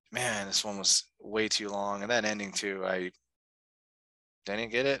 man, this one was way too long. And that ending too, I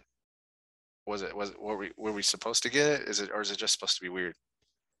didn't get it. Were we supposed to get it? Or is it just supposed to be weird?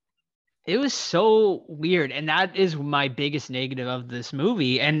 It was so weird, and that is my biggest negative of this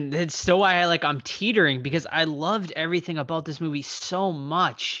movie, and it's still why I'm teetering, because I loved everything about this movie so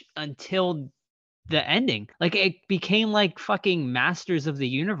much until the ending. Like, it became like fucking Masters of the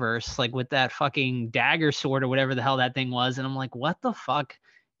Universe, like with that fucking dagger sword or whatever the hell that thing was, and I'm like, what the fuck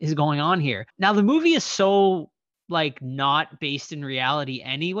is going on here? Now, the movie is so like not based in reality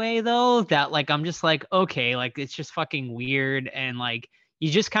anyway, though, that like I'm just like, okay, like it's just fucking weird, and like you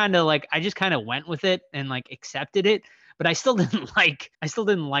just kind of like, I just kind of went with it and like accepted it, but I still didn't like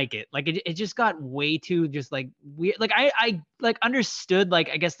it. Like, it just got way too just like weird. Like, I like understood, like,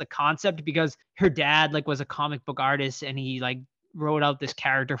 I guess the concept, because her dad like was a comic book artist and he like wrote out this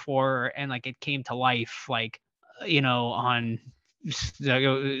character for her, and like it came to life, like, on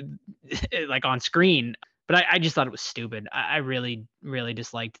like on screen. But I just thought it was stupid. I really, really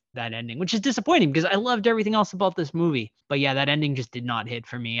disliked that ending, which is disappointing because I loved everything else about this movie. But yeah, that ending just did not hit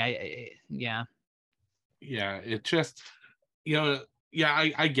for me. Yeah, it just,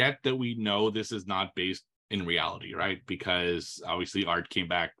 I get that we know this is not based in reality, right? Because obviously Art came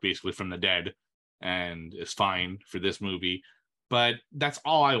back basically from the dead and is fine for this movie. But that's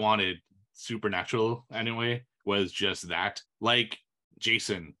all I wanted, supernatural anyway, was just that. Like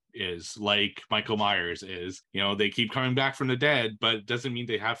Jason is, like Michael Myers is, they keep coming back from the dead, but it doesn't mean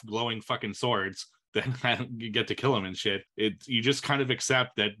they have glowing fucking swords that you get to kill them and shit. You just kind of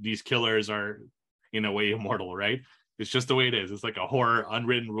accept that these killers are in a way immortal, right? It's just the way it is. It's like a horror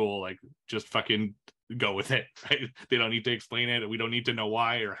unwritten rule, like, just fucking go with it, right? They don't need to explain it. We don't need to know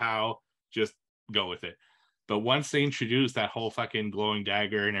why or how, just go with it. But once they introduced that whole fucking glowing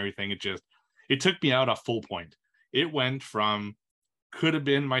dagger and everything, it took me out a full point. It went from could have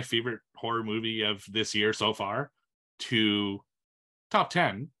been my favorite horror movie of this year so far to top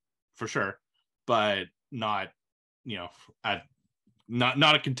 10 for sure, but not,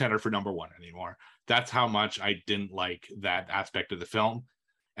 not a contender for number 1 anymore. That's how much I didn't like that aspect of the film.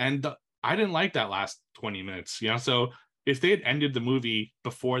 And I didn't like that last 20 minutes, so if they had ended the movie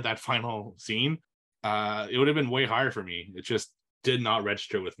before that final scene, it would have been way higher for me. It just did not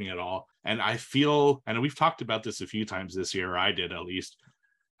register with me at all. And I feel, and we've talked about this a few times this year, or I did at least,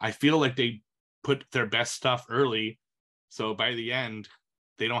 I feel like they put their best stuff early, so by the end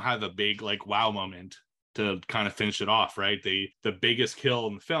they don't have the big like wow moment to kind of finish it off, right? The biggest kill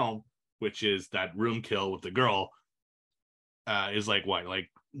in the film, which is that room kill with the girl, is like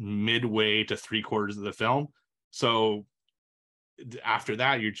midway to 3/4 of the film. So after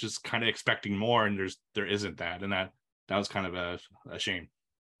that, you're just kind of expecting more, and there isn't that, and that was kind of a shame.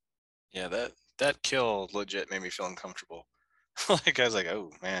 Yeah, that kill legit made me feel uncomfortable. Like I was like, oh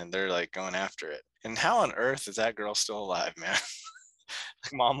man, they're like going after it. And how on earth is that girl still alive, man?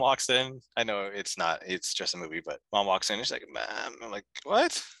 Like mom walks in. I know it's just a movie, but mom walks in and she's like, "Mom," I'm like,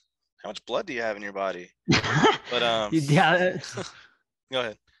 what? How much blood do you have in your body? But yeah. Go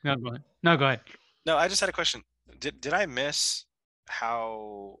ahead. No, go ahead. No, go ahead. No, I just had a question. Did I miss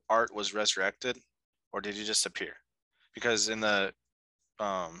how Art was resurrected, or did he just appear? Because in the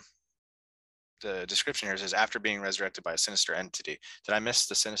description here, it says after being resurrected by a sinister entity. Did I miss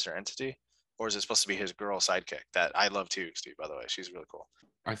the sinister entity, or is it supposed to be his girl sidekick that I love too, Steve? By the way, she's really cool.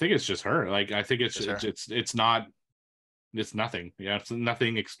 I think it's just her. Like I think it's nothing. Yeah, it's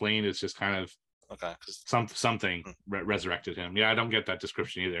nothing explained. It's just kind of okay. Something resurrected him. Yeah, I don't get that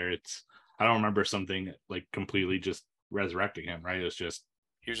description either. I don't remember something like completely just resurrecting him. Right? It's just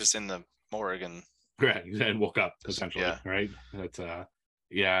he was just in the morgue and woke up essentially. Yeah. Right? That's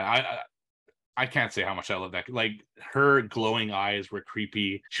I can't say how much I love that. Like her glowing eyes were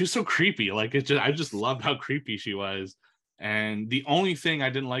creepy. She was so creepy. Like I just loved how creepy she was. And the only thing I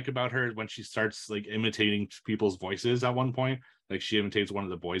didn't like about her is when she starts like imitating people's voices at one point. Like she imitates one of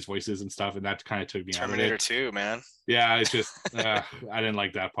the boys' voices and stuff, and that kind of took me Terminator out of it. 2, man. Yeah, it's just I didn't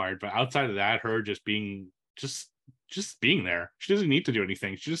like that part. But outside of that, her just being being there. She doesn't need to do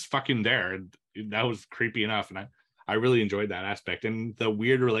anything. She's just fucking there, and that was creepy enough. And I really enjoyed that aspect. And the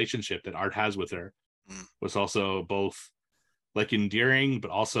weird relationship that Art has with her was also both like endearing,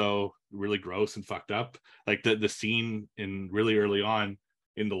 but also really gross and fucked up. Like the scene in really early on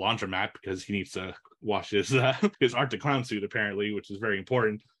in the laundromat, because he needs to wash his Art the Clown suit apparently, which is very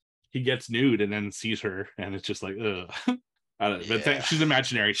important. He gets nude and then sees her, and it's just like, ugh. I don't know, but she's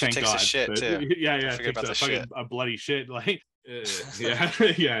imaginary. Thank God. A shit too. Yeah. Takes a bloody shit. Like, yeah,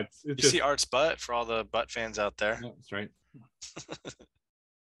 yeah. It's you see Art's butt for all the butt fans out there. Yeah, that's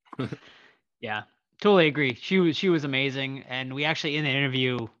right. Yeah, totally agree. She was amazing, and we actually in the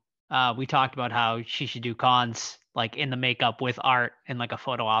interview, we talked about how she should do cons like in the makeup with Art and like a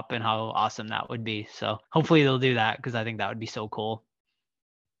photo op, and how awesome that would be. So hopefully they'll do that, because I think that would be so cool.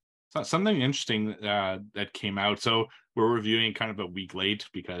 Something interesting that came out. So we're reviewing kind of a week late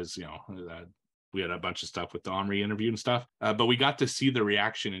because we had a bunch of stuff with the Omri interview and stuff, but we got to see the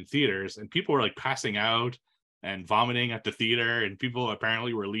reaction in theaters, and people were like passing out and vomiting at the theater, and people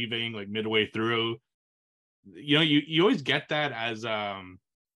apparently were leaving like midway through. You always get that as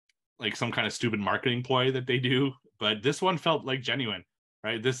like some kind of stupid marketing ploy that they do, but this one felt like genuine,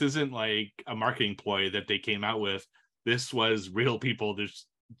 right? This isn't like a marketing ploy that they came out with. This was real people just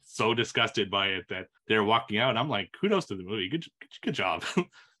so disgusted by it that they're walking out. I'm like, kudos to the movie. Good job.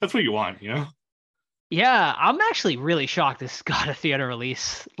 That's what you want, Yeah, I'm actually really shocked this got a theater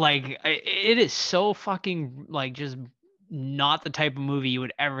release. Like, it is so fucking like just not the type of movie you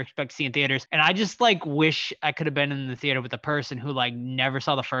would ever expect to see in theaters. And I just like wish I could have been in the theater with a person who like never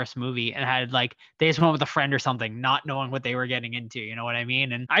saw the first movie and had like they just went with a friend or something, not knowing what they were getting into. You know what I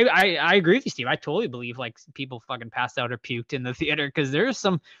mean? And I agree with you, Steve. I totally believe like people fucking passed out or puked in the theater, because there's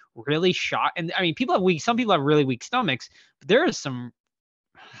some really and I mean, some people have really weak stomachs, but there is some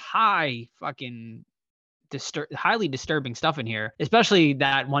highly disturbing stuff in here, especially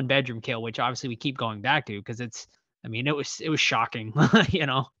that one bedroom kill, which obviously we keep going back to because it was shocking.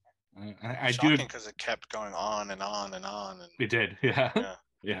 I shocking because it kept going on and on and on. And it did,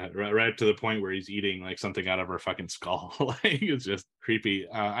 yeah, right up to the point where he's eating like something out of her fucking skull. Like it's just creepy.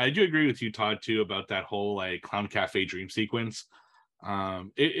 I do agree with you, Todd, too, about that whole like clown cafe dream sequence.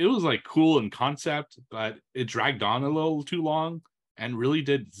 It was like cool in concept, but it dragged on a little too long and really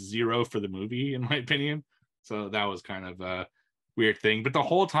did zero for the movie, in my opinion. So that was kind of a weird thing. But the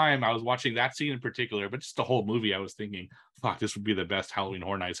whole time I was watching that scene in particular, but just the whole movie, I was thinking, fuck, this would be the best Halloween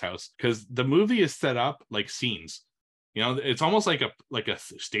Horror Nights house, because the movie is set up like scenes. It's almost like a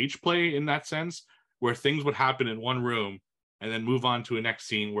stage play in that sense, where things would happen in one room and then move on to a next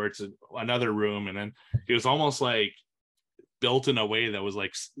scene where it's another room, and then it was almost like built in a way that was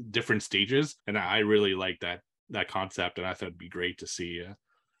like different stages. And I really like that concept, and I thought it'd be great to see.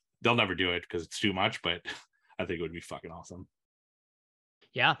 They'll never do it because it's too much, but I think it would be fucking awesome.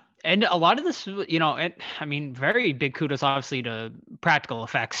 Yeah. And a lot of this, I mean, very big kudos, obviously, to practical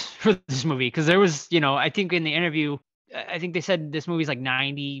effects for this movie. Because there was, I think in the interview, I think they said this movie's like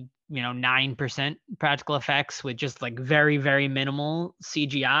 9% practical effects with just like very, very minimal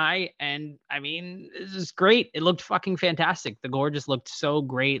CGI. And I mean, this is great. It looked fucking fantastic. The gore just looked so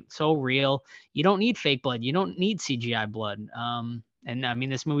great, so real. You don't need fake blood. You don't need CGI blood. And I mean,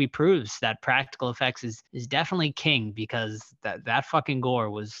 this movie proves that practical effects is definitely king, because that fucking gore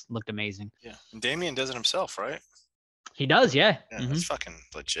looked amazing. Yeah, and Damien does it himself, right? He does, yeah. Yeah, that's fucking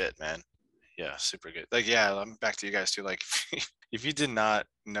legit, man. Yeah, super good. Like, yeah, I'm back to you guys too. Like, if you did not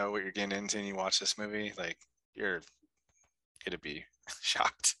know what you're getting into and you watch this movie, like, you're gonna be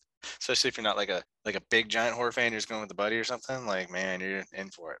shocked. Especially if you're not like a big giant horror fan, you're just going with a buddy or something. Like, man, you're in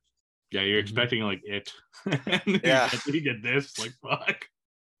for it. Yeah, you're expecting like it. And Yeah. you get this, like, fuck.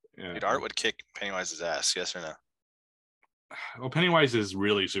 Yeah. Dude, Art would kick Pennywise's ass, yes or no? Well, Pennywise is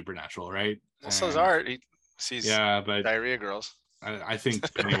really supernatural, right? Well, so is Art. He sees but diarrhea girls. I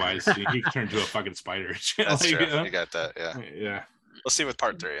think Pennywise he turned into a fucking spider. That's like, true. You know? You got that, yeah. Yeah. We'll see with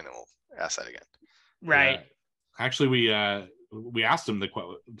part 3, and then we'll ask that again. Right. Yeah. Actually, we asked him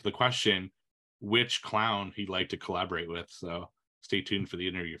the question, which clown he'd like to collaborate with. So stay tuned for the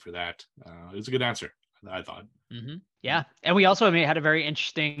interview for that. It was a good answer, I thought. Mm-hmm. Yeah, and we also had a very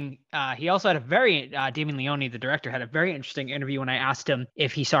interesting. He also had a very Damien Leone, the director, had a very interesting interview when I asked him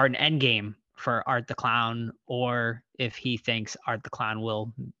if he saw an end game for Art the Clown, or if he thinks Art the Clown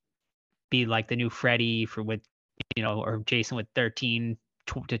will be like the new Freddy or Jason with 13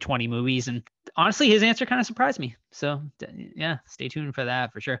 to 20 movies. And honestly, his answer kind of surprised me. So yeah, stay tuned for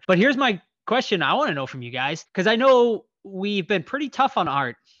that for sure. But here's my question I want to know from you guys, because I know we've been pretty tough on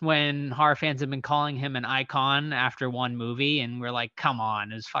Art when horror fans have been calling him an icon after one movie, and we're like, come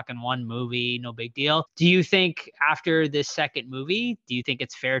on, it's fucking one movie, no big deal. Do you think after this second movie, do you think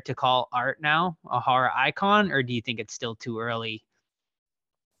it's fair to call Art now a horror icon, or do you think it's still too early?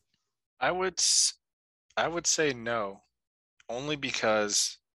 I would say no, only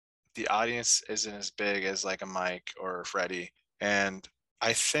because the audience isn't as big as like a Mike or a Freddy. And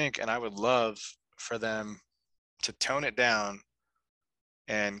I think, and I would love for them to tone it down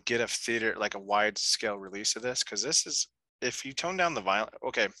and get a theater, like a wide scale release of this. Cause this is, if you tone down the violence,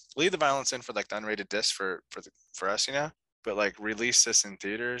 okay, leave the violence in for like the unrated disc for us, but like release this in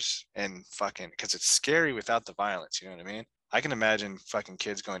theaters and fucking, cause it's scary without the violence. You know what I mean? I can imagine fucking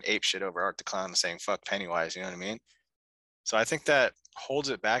kids going ape shit over Art the Clown and saying, fuck Pennywise. You know what I mean? So I think that holds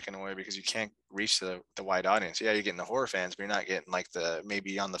it back in a way, because you can't reach the wide audience. Yeah, you're getting the horror fans, but you're not getting like the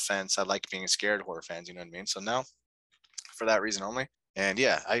maybe on the fence, I like being scared horror fans, you know what I mean? So no, for that reason only. And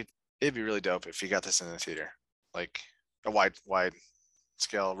yeah, it'd be really dope if you got this in the theater, like a wide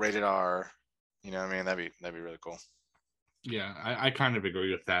scale, rated R, you know what I mean? That'd be really cool. Yeah, I kind of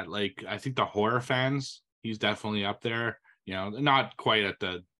agree with that. Like, I think the horror fans, he's definitely up there, not quite at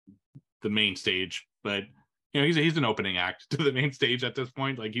the main stage, but he's an opening act to the main stage at this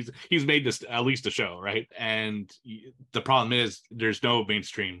point. Like, he's made this at least a show, right? And the problem is there's no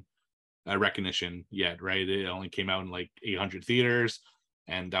mainstream recognition yet, right? It only came out in like 800 theaters,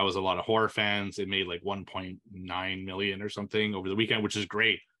 and that was a lot of horror fans. It made like 1.9 million or something over the weekend, which is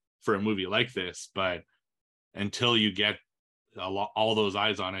great for a movie like this. But until you get all those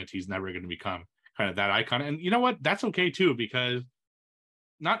eyes on it, he's never going to become kind of that icon. And you know what? That's okay too, because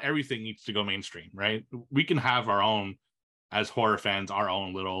not everything needs to go mainstream, right? We can have our own, as horror fans, our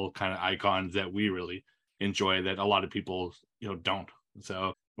own little kind of icons that we really enjoy that a lot of people, don't.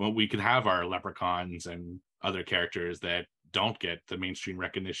 So we can have our leprechauns and other characters that don't get the mainstream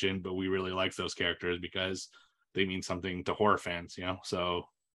recognition, but we really like those characters because they mean something to horror fans, So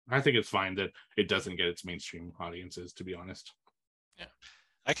I think it's fine that it doesn't get its mainstream audiences, to be honest. Yeah,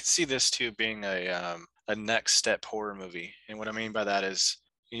 I could see this too being a next step horror movie, and what I mean by that is,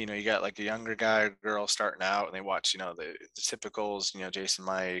 you got like a younger guy or girl starting out, and they watch, the typicals, Jason,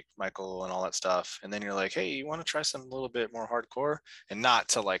 Michael, and all that stuff, and then you're like, hey, you want to try something a little bit more hardcore, and not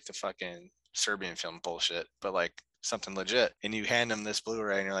to like the fucking Serbian film bullshit, but like something legit, and you hand them this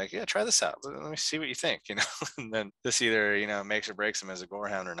Blu-ray, and you're like, yeah, try this out, let me see what you think, and then this either makes or breaks him as a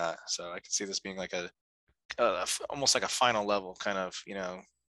gorehound or not. So I could see this being like a almost like a final level kind of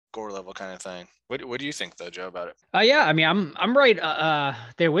gore level kind of thing. What do you think though, Joe, about it? Yeah, I mean, I'm right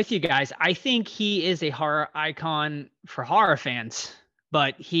there with you guys. I think he is a horror icon for horror fans,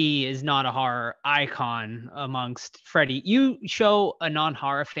 but he is not a horror icon amongst Freddy. You show a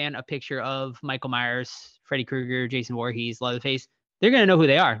non-horror fan a picture of Michael Myers, Freddy Krueger, Jason Voorhees, Leatherface, they're going to know who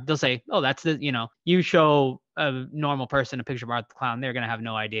they are. They'll say, oh, that's you show a normal person a picture of Art the Clown, they're going to have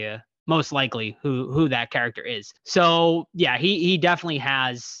no idea, most likely, who that character is. So yeah, he definitely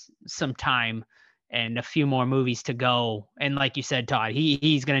has some time and a few more movies to go. And like you said, Todd,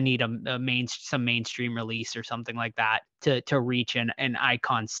 he's going to need some mainstream release or something like that to reach an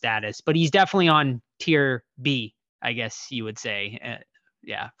icon status. But he's definitely on tier B, I guess you would say.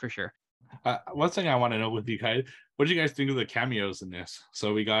 Yeah, for sure. One thing I want to know with you guys, what did you guys think of the cameos in this?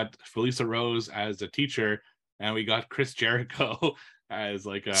 So we got Felissa Rose as a teacher, and we got Chris Jericho as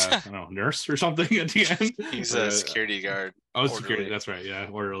like a I don't know, nurse or something at the end. He's a security guard. Oh, security. That's right. Yeah,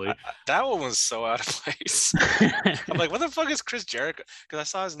 orderly. That one was so out of place. I'm like, what the fuck is Chris Jericho? Because I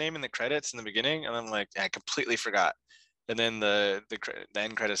saw his name in the credits in the beginning, and I'm like, I completely forgot. And then the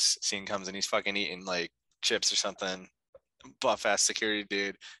end credits scene comes, and he's fucking eating like chips or something. Buff ass security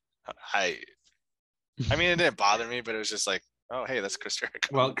dude. I mean, it didn't bother me, but it was just like, oh, hey, that's Chris Jericho.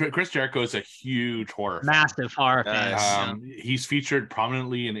 Well, Chris Jericho is a huge horror massive horror fan. Nice. He's featured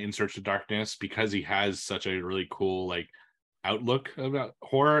prominently in Search of Darkness because he has such a really cool like outlook about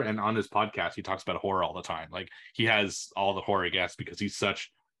horror, and on his podcast he talks about horror all the time. Like he has all the horror guests because he's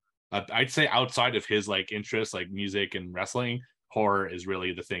such I'd say outside of his like interests like music and wrestling, horror is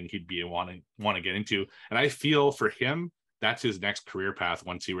really the thing he'd be want to get into. And I feel for him that's his next career path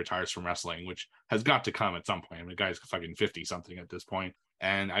once he retires from wrestling, which has got to come at some point. I mean, the guy's fucking 50 something at this point,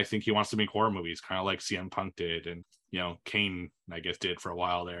 and I think he wants to make horror movies, kind of like CM Punk did, and Kane I guess did for a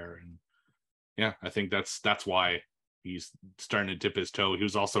while there. And yeah, I think that's why he's starting to dip his toe. He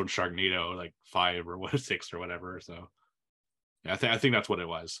was also in Sharknado like 5 or 6 or whatever. So yeah, I think that's what it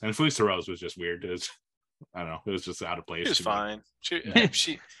was. And Felice Rose was just weird. I don't know. It was just out of place. She was fine. Yeah.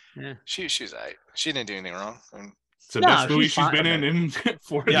 She was right. She didn't do anything wrong. It's the best movie she's been in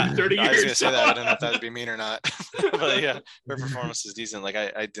 40, 30 years. I was gonna say that. I don't know if that would be mean or not. But yeah, her performance is decent. Like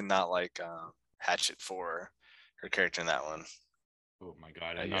I did not like Hatchet for her character in that one. Oh my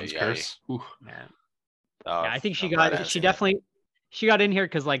god, and Nun's Curse. Yeah, I think she got in here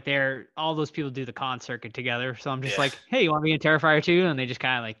because like all those people do the con circuit together. So I'm just like, hey, you want to be in Terrifier 2? And they just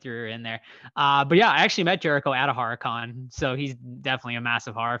kind of like threw her in there. But yeah, I actually met Jericho at a horror con. So he's definitely a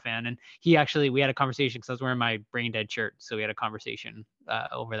massive horror fan. And we had a conversation because I was wearing my Brain Dead shirt. So we had a conversation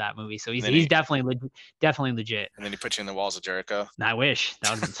over that movie. So he's definitely legit. And then he put you in the walls of Jericho. I wish.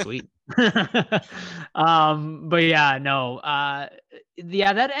 That would have been sweet. But yeah, no.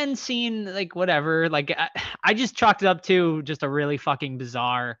 That end scene, like whatever, like I just chalked it up to just a really fucking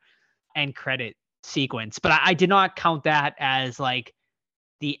bizarre end credit sequence, but I did not count that as like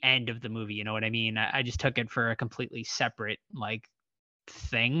the end of the movie. You know what I mean? I just took it for a completely separate like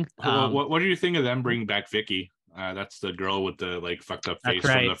thing. What do you think of them bringing back Vicky? That's the girl with the like fucked up face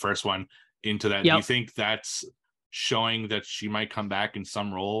from the first one into that. Yep. Do you think that's showing that she might come back in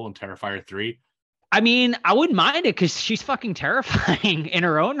some role in Terrifier 3? I mean, I wouldn't mind it because she's fucking terrifying in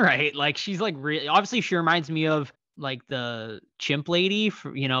her own right. Like she's like really, obviously she reminds me of like the chimp lady,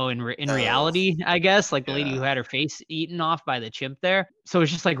 in reality, I guess, like the lady who had her face eaten off by the chimp there. So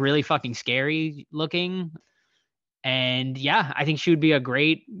it's just like really fucking scary looking. And yeah, I think she would be a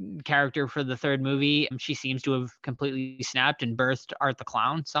great character for the third movie. She seems to have completely snapped and birthed Art the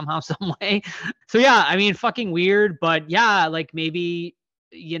Clown somehow, some way. So yeah, I mean, fucking weird, but yeah, like maybe,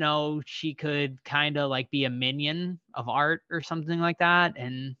 she could kind of like be a minion of Art or something like that.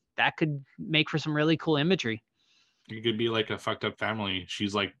 And that could make for some really cool imagery. You could be like a fucked up family.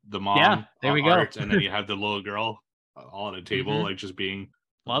 She's like the mom. Yeah, there we go. Art, and then you have the little girl all at a table, like just being.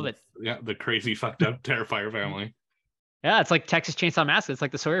 Love it. Yeah, the crazy fucked up Terrifier family. Yeah, it's like Texas Chainsaw Massacre. It's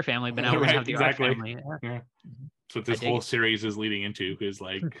like the Sawyer family, but now we're gonna have the Art family. Yeah. That's what this whole series is leading into, is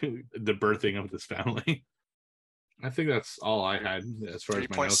like the birthing of this family. I think that's all I had as far as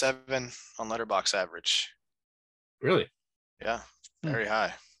my notes. 3.7 on Letterboxd average. Really? Yeah, very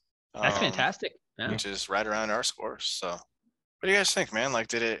high. That's fantastic. Yeah. Which is right around our scores. So, what do you guys think, man? Like,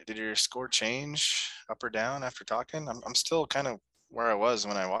 did your score change up or down after talking? I'm still kind of where I was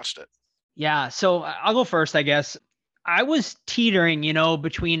when I watched it. Yeah, so I'll go first, I guess. I was teetering,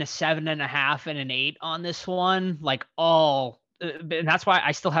 between a 7.5 and an 8 on this one, like and that's why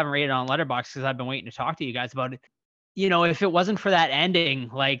I still haven't rated it on Letterboxd, because I've been waiting to talk to you guys about it. If it wasn't for that ending,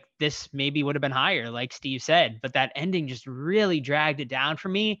 like this maybe would have been higher, like Steve said, but that ending just really dragged it down for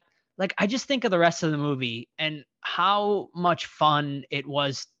me. Like, I just think of the rest of the movie and how much fun it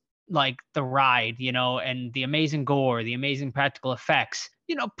was, like the ride, and the amazing gore, the amazing practical effects,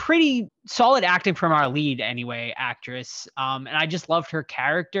 pretty solid acting from our lead actress. And I just loved her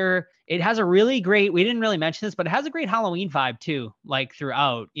character. It has a really great, we didn't really mention this, but it has a great Halloween vibe too, like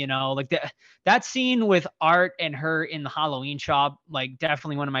throughout, like that scene with Art and her in the Halloween shop, like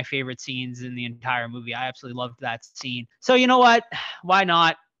definitely one of my favorite scenes in the entire movie. I absolutely loved that scene. So you know what? Why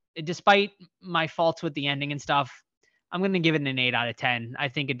not? Despite my faults with the ending and stuff, I'm going to give it an 8 out of 10. I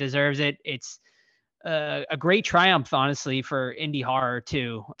think it deserves it. It's a great triumph, honestly, for indie horror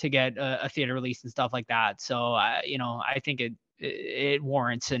too, to get a theater release and stuff like that. So, I think it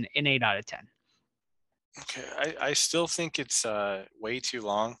warrants an 8 out of 10. Okay. I still think it's way too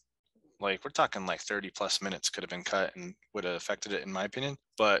long. Like, we're talking like 30 plus minutes could have been cut and would have affected it, in my opinion.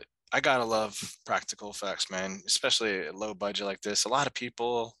 But I gotta love practical effects, man, especially at low budget like this. A lot of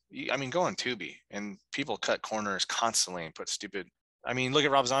people, I mean, go on Tubi and people cut corners constantly and put stupid. I mean, look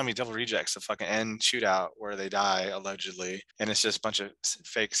at Rob Zombie, Devil Rejects, the fucking end shootout where they die allegedly, and it's just a bunch of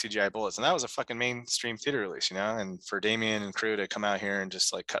fake CGI bullets. And that was a fucking mainstream theater release, you know. And for Damien and crew to come out here and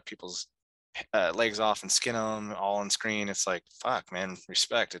just like cut people's legs off and skin them all on screen, it's like, fuck, man,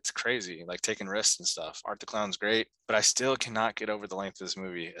 respect. It's crazy, like taking risks and stuff. Art the Clown's great, but I still cannot get over the length of this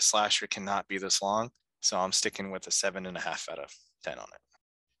movie. A slasher cannot be this long, so I'm sticking with a 7.5 out of 10 on it.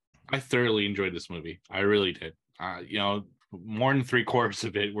 I thoroughly enjoyed this movie. I really did. You know, more than 3/4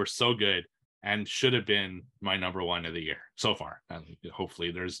 of it were so good and should have been my number one of the year so far.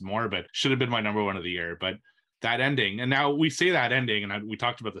 Hopefully there's more, but should have been my number one of the year. But that ending, and now we say that ending, and we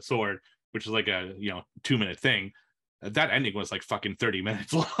talked about the sword, which is like a 2-minute thing. That ending was like fucking 30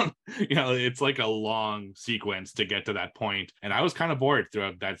 minutes long. It's like a long sequence to get to that point. And I was kind of bored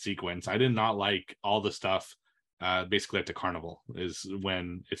throughout that sequence. I did not like all the stuff basically at the carnival is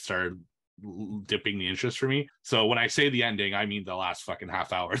when it started dipping the interest for me. So when I say the ending, I mean the last fucking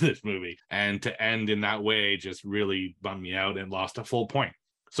half hour of this movie. And to end in that way just really bummed me out and lost a full point.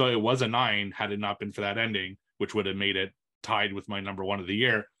 So it was a 9 had it not been for that ending, which would have made it tied with my number one of the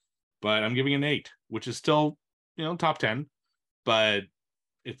year. But I'm giving it an 8, which is still, top 10. But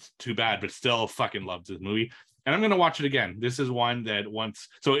it's too bad, but still fucking loved this movie. And I'm going to watch it again. This is one that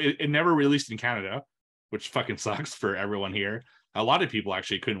so it never released in Canada, which fucking sucks for everyone here. A lot of people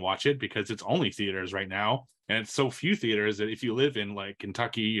actually couldn't watch it because it's only theaters right now. And it's so few theaters that if you live in like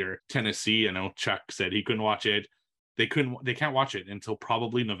Kentucky or Tennessee, I know Chuck said he couldn't watch it. They can't watch it until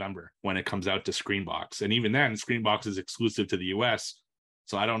probably November when it comes out to Screenbox. And even then, Screenbox is exclusive to the US.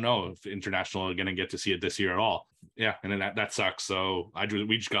 So I don't know if international are going to get to see it this year at all. Yeah, and then that sucks. So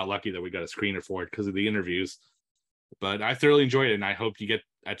we just got lucky that we got a screener for it because of the interviews. But I thoroughly enjoyed it, and I hope you get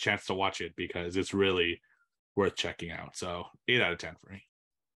a chance to watch it because it's really worth checking out. So 8 out of 10 for me.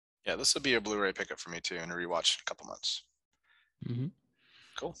 Yeah, this will be a Blu-ray pickup for me too, and a rewatch in a couple months. Mm-hmm.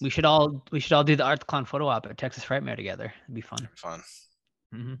 Cool. We should all do the Art the Clown photo op at Texas Frightmare together. It'd be fun.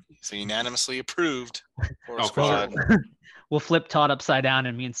 Mm-hmm. So unanimously approved. Squad. We'll flip Todd upside down,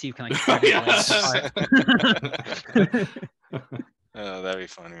 and me and Steve can like. Oh, that'd be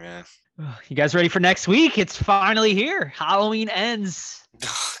funny, man. You guys ready for next week? It's finally here. Halloween ends.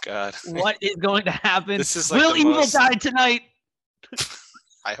 Oh God. What is going to happen? This is like Will Evil die tonight?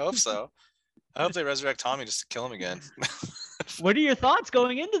 I hope so. I hope they resurrect Tommy just to kill him again. What are your thoughts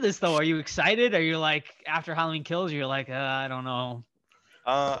going into this, though? Are you excited? Are you like, after Halloween Kills, you're like, I don't know.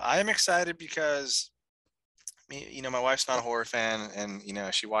 I am excited because, my wife's not a horror fan, and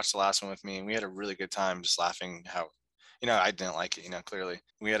she watched the last one with me, and we had a really good time just laughing how, I didn't like it, clearly.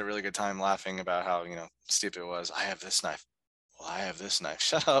 We had a really good time laughing about how, stupid it was. I have this knife. Well, I have this knife.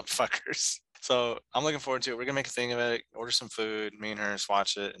 Shut up, fuckers. So I'm looking forward to it. We're gonna make a thing of it. Order some food. Me and her just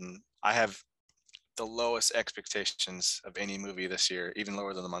watch it, and I have the lowest expectations of any movie this year, even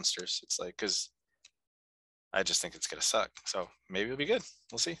lower than the Munsters. It's like, because I just think it's gonna suck. So maybe it'll be good.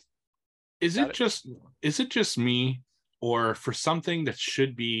 We'll see. Is it just me, or for something that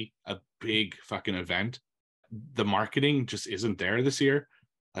should be a big fucking event, the marketing just isn't there this year?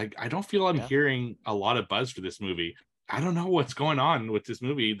 Like, I don't feel I'm hearing a lot of buzz for this movie. I don't know what's going on with this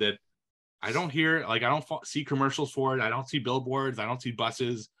movie that I don't hear. Like, I don't see commercials for it. I don't see billboards. I don't see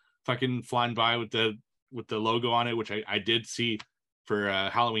buses fucking flying by with the logo on it, which I did see for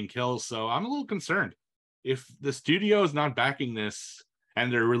Halloween Kills. So I'm a little concerned. If the studio is not backing this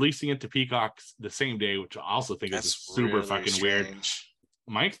and they're releasing it to Peacock the same day, which I also think is super really fucking strange. Weird.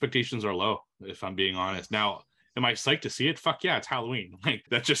 My expectations are low, if I'm being honest. Now, am I psyched to see it? Fuck yeah, it's Halloween. Like,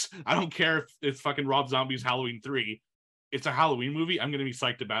 that's just, I don't care if it's fucking Rob Zombie's Halloween 3. It's a Halloween movie. I'm going to be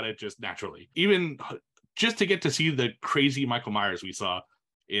psyched about it just naturally. Even just to get to see the crazy Michael Myers we saw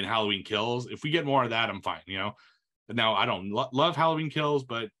in Halloween Kills. If we get more of that, I'm fine, Now, I don't love Halloween Kills,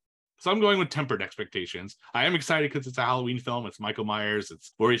 but so I'm going with tempered expectations. I am excited because it's a Halloween film. It's Michael Myers.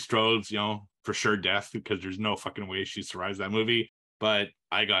 It's Laurie Strode's, for sure death, because there's no fucking way she survives that movie. But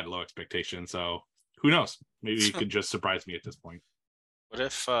I got low expectations, so who knows? Maybe it could just surprise me at this point. What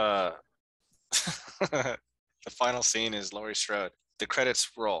if the final scene is Laurie Strode? The credits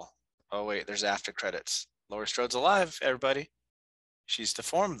roll. Oh, wait, there's after credits. Laurie Strode's alive, everybody. She's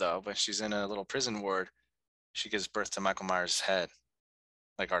deformed, though, but she's in a little prison ward. She gives birth to Michael Myers' head.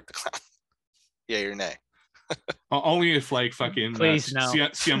 Like Art the Clown. Yay or nay? Only if like fucking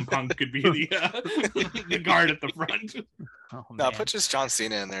CM Punk could be the guard at the front. Oh, no, put just John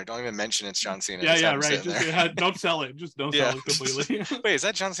Cena in there. Don't even mention it's John Cena. Yeah, right. Just, don't sell it. Just don't sell it completely. Wait, is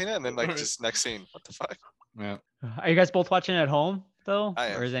that John Cena? And then just next scene. What the fuck? Yeah. Are you guys both watching at home? though, I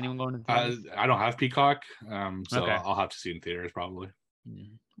am. or is anyone going to the theaters? I don't have Peacock, so Okay. I'll have to see it in theaters probably.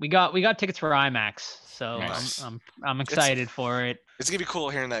 We got tickets for IMAX, so Nice. I'm excited for it. It's gonna be cool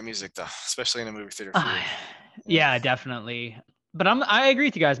hearing that music though, especially in a movie theater. Yeah, definitely. But I agree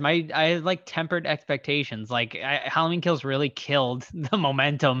with you guys. I have like tempered expectations. Like Halloween Kills really killed the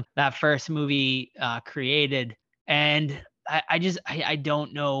momentum that first movie created, and I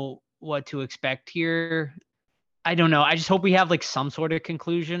don't know what to expect here. I don't know. I just hope we have like some sort of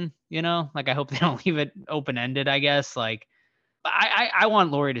conclusion. Like I hope they don't leave it open ended. I guess like. I want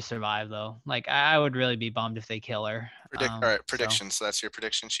Laurie to survive though. Like I would really be bummed if they kill her. All right, prediction. So that's your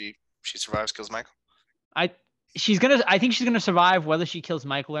prediction. She survives, kills Michael. I think she's gonna survive whether she kills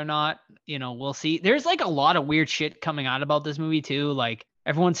Michael or not. We'll see. There's like a lot of weird shit coming out about this movie too. Like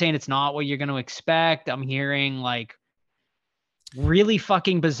everyone's saying it's not what you're gonna expect. I'm hearing like really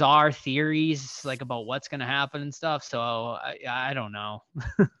fucking bizarre theories like about what's gonna happen and stuff. So I don't know.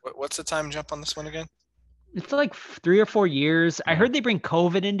 What's the time jump on this one again? It's like 3 or 4 years. I heard they bring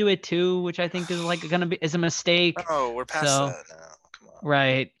COVID into it too, which I think is like is a mistake. Oh, we're past that now. Come on.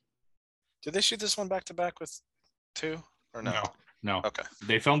 Right. Did they shoot this one back to back with 2 or no? No. Okay.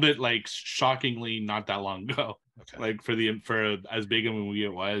 They filmed it like shockingly not that long ago. Okay. Like for as big a movie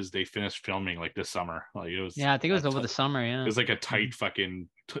it was, they finished filming like this summer. Like it was. Yeah, I think it was over the summer. Yeah. It was like a tight fucking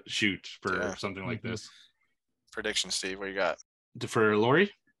shoot for something like this. Prediction, Steve. What you got? For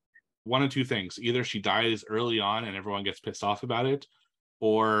Laurie? One of two things: either she dies early on and everyone gets pissed off about it,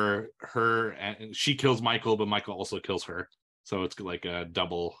 or she kills Michael, but Michael also kills her. So it's like a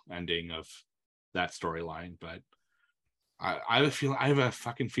double ending of that storyline. But I have a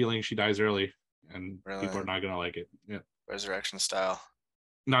fucking feeling she dies early, and people are not gonna like it. Yeah, resurrection style.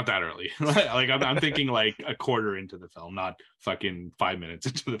 Not that early. Like I'm thinking like a quarter into the film, not fucking 5 minutes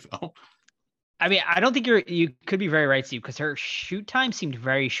into the film. I mean, I don't think you could be very right, Steve, because her shoot time seemed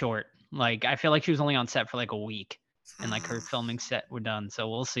very short. Like, I feel like she was only on set for like a week and like her filming set were done. So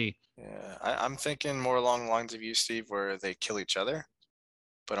we'll see. Yeah, I'm thinking more along the lines of you, Steve, where they kill each other.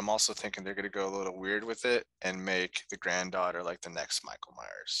 But I'm also thinking they're going to go a little weird with it and make the granddaughter like the next Michael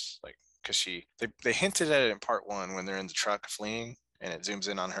Myers. Like, because they hinted at it in part 1 when they're in the truck fleeing and it zooms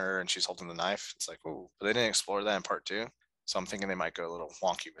in on her and she's holding the knife. It's like, ooh, but they didn't explore that in part 2. So I'm thinking they might go a little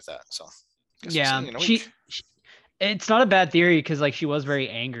wonky with that. So. Yeah, it's not a bad theory because like she was very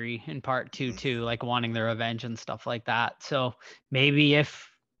angry in part 2 too, like wanting the revenge and stuff like that. So maybe if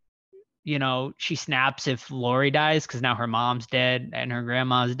she snaps if Laurie dies because now her mom's dead and her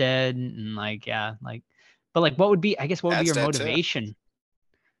grandma's dead and but like what would be your motivation?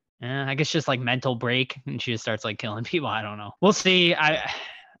 Yeah, I guess just like mental break and she just starts like killing people. I don't know. We'll see.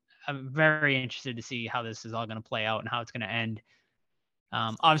 I'm very interested to see how this is all going to play out and how it's going to end.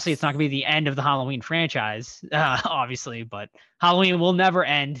 Obviously, it's not going to be the end of the Halloween franchise, obviously, but Halloween will never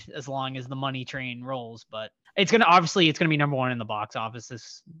end as long as the money train rolls. But it's going to be number 1 in the box office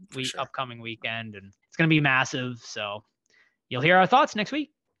this upcoming weekend, and it's going to be massive. So you'll hear our thoughts next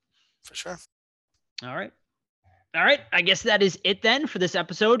week. For sure. All right. I guess that is it then for this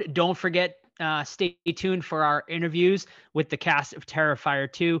episode. Don't forget, stay tuned for our interviews with the cast of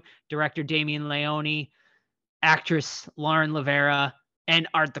Terrifier 2, director Damien Leone, actress Lauren LaVera, and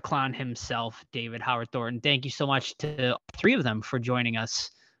Art the Clown himself, David Howard Thornton. Thank you so much to all 3 of them for joining us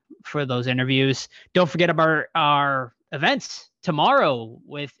for those interviews. Don't forget about our events tomorrow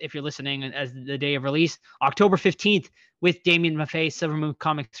if you're listening as the day of release, October 15th with Damien Maffei, Silver Moon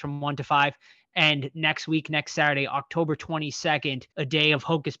Comics from 1 to 5. And next Saturday, October 22nd, a day of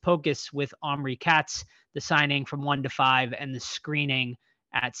Hocus Pocus with Omri Katz, the signing from 1 to 5 and the screening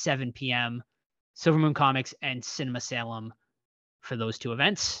at 7 p.m. Silver Moon Comics and Cinema Salem for those 2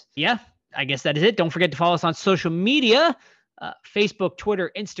 events. Yeah, I guess that is it. Don't forget to follow us on social media, Facebook,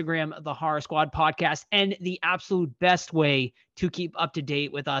 Twitter, Instagram, the Horror Squad Podcast. And the absolute best way to keep up to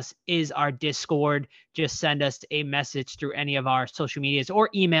date with us is our Discord. Just send us a message through any of our social medias or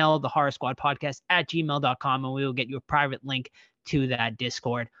email the Horror Squad Podcast at gmail.com and we will get you a private link to that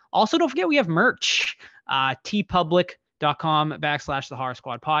Discord. Also, don't forget we have merch, tpublic.com/the Horror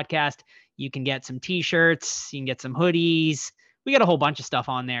Squad Podcast. You can get some t-shirts, you can get some hoodies. We got a whole bunch of stuff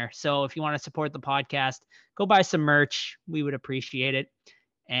on there. So if you want to support the podcast, go buy some merch. We would appreciate it.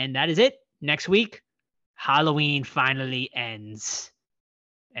 And that is it. Next week, Halloween finally ends.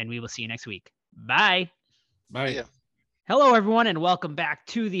 And we will see you next week. Bye. Bye. Yeah. Hello, everyone, and welcome back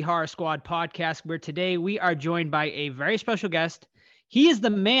to the Horror Squad Podcast, where today we are joined by a very special guest. He is the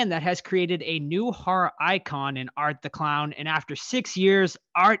man that has created a new horror icon in Art the Clown. And after 6 years,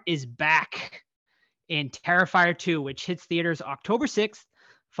 Art is back in Terrifier 2, which hits theaters October 6th,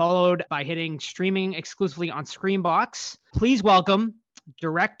 followed by hitting streaming exclusively on Screenbox. Please welcome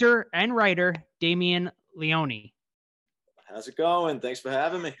director and writer Damien Leone. How's it going? Thanks for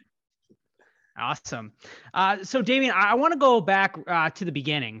having me. Awesome. So Damien, I want to go back to the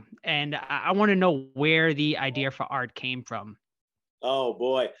beginning, and I want to know where the idea for art came from. Oh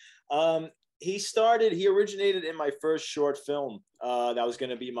boy. He originated in my first short film. That was going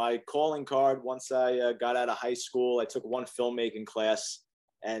to be my calling card. Once I got out of high school, I took one filmmaking class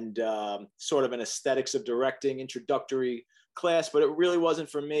and sort of an aesthetics of directing introductory class, but it really wasn't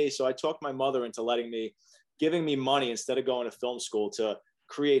for me. So I talked my mother into giving me money instead of going to film school to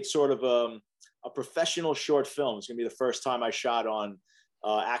create sort of a professional short film. It's going to be the first time I shot on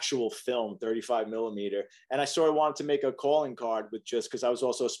actual film, 35 millimeter. And I sort of wanted to make a calling card with just because I was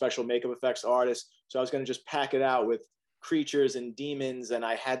also a special makeup effects artist. So I was going to just pack it out with creatures and demons. And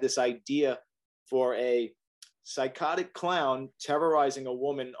I had this idea for a psychotic clown terrorizing a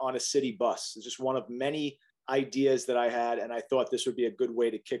woman on a city bus. It's just one of many ideas that I had. And I thought this would be a good way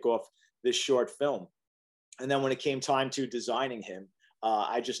to kick off this short film. And then when it came time to designing him,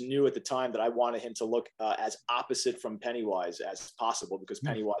 I just knew at the time that I wanted him to look as opposite from Pennywise as possible, because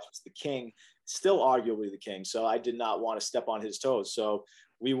Pennywise was the king, still arguably the king. So I did not want to step on his toes. So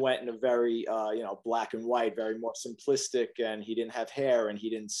we went in a very, black and white, very more simplistic, and he didn't have hair and he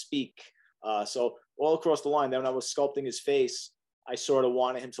didn't speak. So all across the line, then when I was sculpting his face, I sort of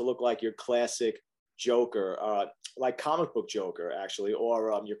wanted him to look like your classic Joker, like comic book Joker, actually,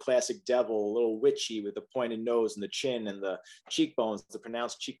 or your classic devil, a little witchy with the pointed nose and the chin and the cheekbones, the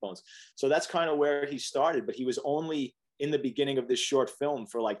pronounced cheekbones. So that's kind of where he started, but he was only in the beginning of this short film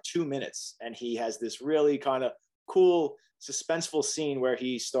for like 2 minutes. And he has this really kind of cool, suspenseful scene where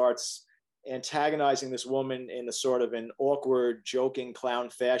he starts antagonizing this woman in a sort of an awkward, joking clown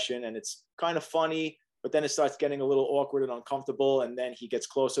fashion. And it's kind of funny, but then it starts getting a little awkward and uncomfortable. And then he gets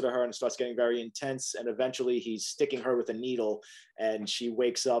closer to her and starts getting very intense. And eventually he's sticking her with a needle and she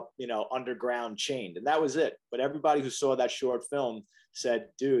wakes up, underground chained. And that was it. But everybody who saw that short film said,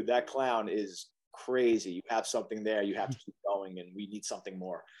 dude, that clown is crazy. You have something there. You have to keep going and we need something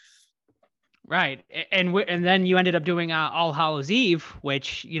more. Right. And then you ended up doing All Hallows Eve,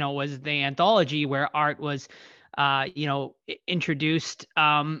 which, was the anthology where art was, introduced.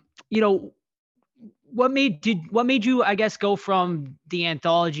 What made you, I guess, go from the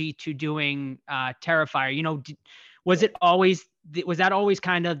anthology to doing Terrifier? Was that always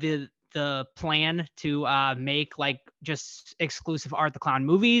kind of the plan to make like just exclusive Art the Clown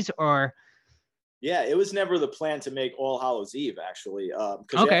movies, or? Yeah, it was never the plan to make All Hallows Eve, actually.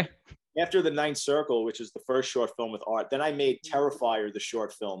 Okay. After the Ninth Circle, which is the first short film with art, then I made Terrifier, the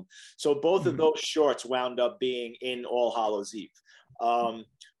short film. So both of those shorts wound up being in All Hallows Eve.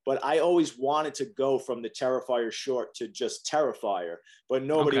 But I always wanted to go from the Terrifier short to just Terrifier, but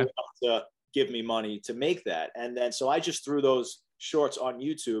nobody wanted to give me money to make that. And then, so I just threw those shorts on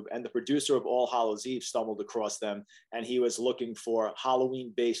YouTube, and the producer of All Hallows Eve stumbled across them, and he was looking for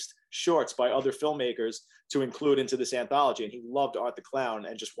Halloween-based shorts by other filmmakers to include into this anthology. And he loved Art the Clown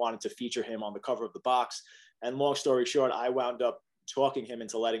and just wanted to feature him on the cover of the box. And long story short, I wound up talking him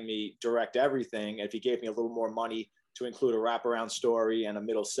into letting me direct everything. And if he gave me a little more money to include a wraparound story and a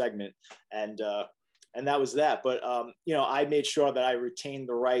middle segment. And that was that. But, I made sure that I retained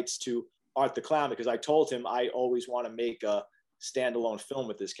the rights to Art the Clown, because I told him I always want to make a standalone film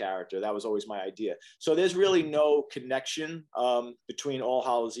with this character. That was always my idea. So there's really no connection between All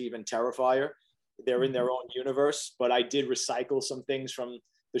Hallows Eve and Terrifier. They're in their own universe, but I did recycle some things from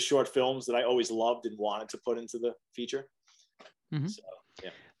the short films that I always loved and wanted to put into the feature. Mm-hmm. So,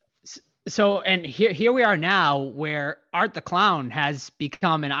 yeah. So, and here we are now, where Art the Clown has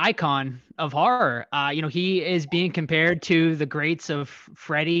become an icon of horror. He is being compared to the greats of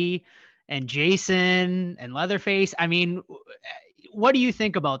Freddy and Jason and Leatherface. I mean, what do you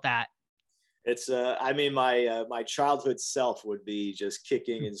think about that? It's my childhood self would be just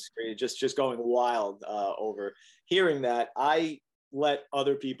kicking and screaming, just going wild over hearing that. I let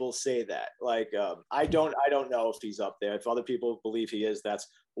other people say that. Like, I don't know if he's up there. If other people believe he is, that's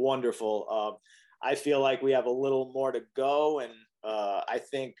wonderful. I feel like we have a little more to go, and I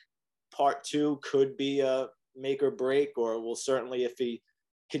think part 2 could be a make or break, or will certainly, if he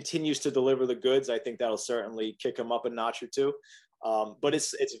continues to deliver the goods, I think that'll certainly kick him up a notch or two. But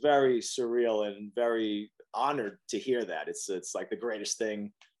it's very surreal and very honored to hear that. It's like the greatest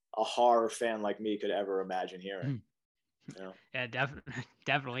thing a horror fan like me could ever imagine hearing. Yeah,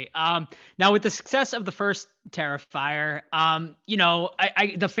 definitely. Now with the success of the first Terrifier,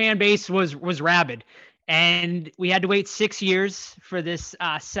 the fan base was rabid, and we had to wait 6 years for this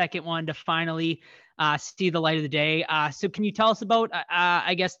second one to finally see the light of the day. So can you tell us about,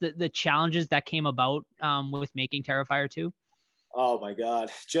 I guess, the challenges that came about with making Terrifier 2? Oh my God.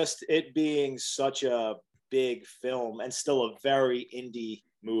 Just it being such a big film and still a very indie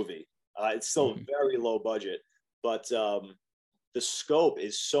movie. It's still very low budget, but the scope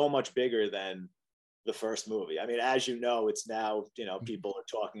is so much bigger than the first movie. I mean, as you know, it's now, people are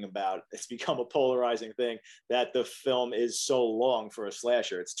talking about, it's become a polarizing thing that the film is so long for a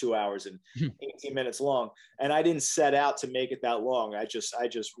slasher. It's 2 hours and 18 minutes long. And I didn't set out to make it that long. I just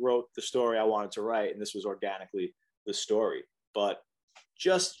wrote the story I wanted to write, and this was organically the story. But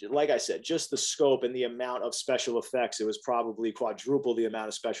just like I said, just the scope and the amount of special effects, it was probably quadruple the amount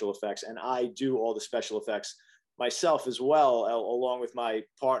of special effects. And I do all the special effects myself as well, along with my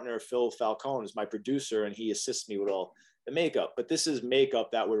partner, Phil Falcone, is my producer, and he assists me with all the makeup. But this is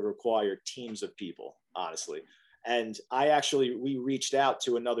makeup that would require teams of people, honestly. And we reached out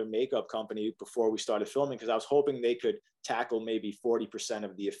to another makeup company before we started filming, because I was hoping they could tackle maybe 40%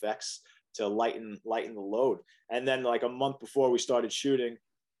 of the effects to lighten the load. And then like a month before we started shooting,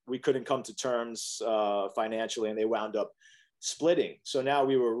 we couldn't come to terms financially, and they wound up splitting. So now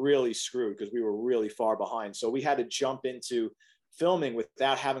we were really screwed because we were really far behind. So we had to jump into filming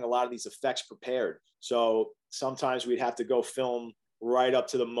without having a lot of these effects prepared. So sometimes we'd have to go film right up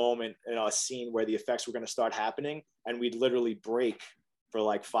to the moment in a scene where the effects were going to start happening, and we'd literally break for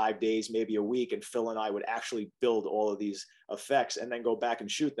like 5 days, maybe a week, and Phil and I would actually build all of these effects and then go back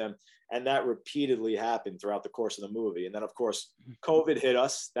and shoot them. And that repeatedly happened throughout the course of the movie. And then of course, COVID hit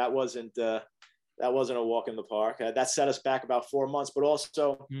us. That wasn't a walk in the park. That set us back about 4 months, but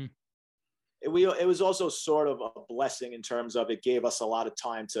also it was also sort of a blessing in terms of it gave us a lot of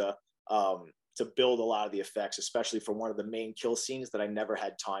time to build a lot of the effects, especially for one of the main kill scenes that I never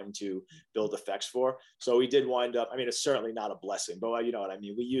had time to build effects for. So we did wind up, I mean, it's certainly not a blessing, but you know what I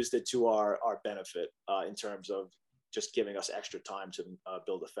mean? We used it to our benefit in terms of just giving us extra time to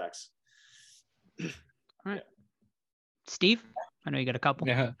build effects. All right. Steve, I know you got a couple.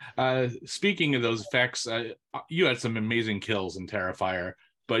 Yeah. Speaking of those effects, you had some amazing kills in Terrifier,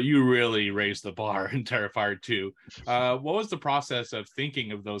 but you really raised the bar in Terrifier 2. What was the process of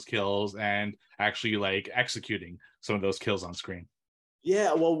thinking of those kills and actually like executing some of those kills on screen?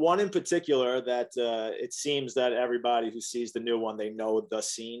 Yeah, well, one in particular that it seems that everybody who sees the new one, they know the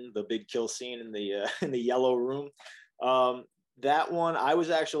scene, the big kill scene in the yellow room. That one, I was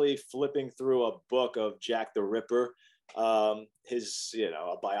actually flipping through a book of Jack the Ripper, his,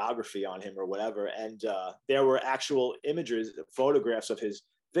 a biography on him or whatever. And there were actual images, photographs of his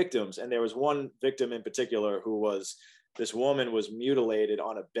victims. And there was one victim in particular who was, this woman was mutilated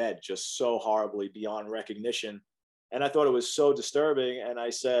on a bed, just so horribly beyond recognition. And I thought it was so disturbing. And I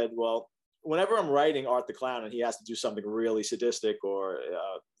said, well, whenever I'm writing Art the Clown and he has to do something really sadistic or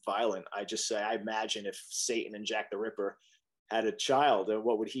violent, I just say, I imagine if Satan and Jack the Ripper had a child, and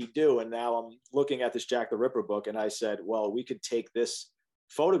what would he do? And now I'm looking at this Jack the Ripper book, and I said, well, we could take this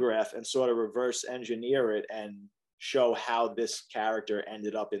photograph and sort of reverse engineer it and show how this character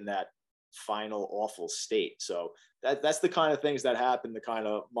ended up in that final awful state. So that's the kind of things that happen, the kind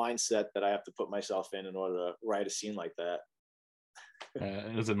of mindset that I have to put myself in order to write a scene like that.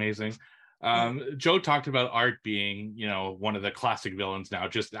 It was amazing. Joe talked about Art being, one of the classic villains now,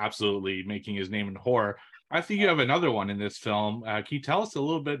 just absolutely making his name in horror. I think you have another one in this film. Can you tell us a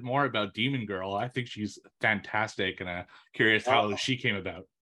little bit more about Demon Girl? I think she's fantastic, and curious how she came about.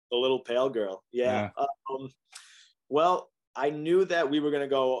 The little pale girl. Yeah. Well, I knew that we were going to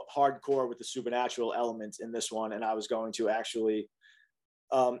go hardcore with the supernatural elements in this one, and I was going to actually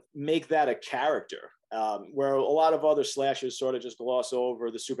make that a character. Where a lot of other slashers sort of just gloss over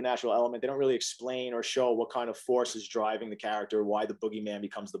the supernatural element. They don't really explain or show what kind of force is driving the character, why the boogeyman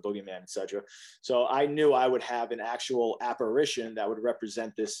becomes the boogeyman, etc. So I knew I would have an actual apparition that would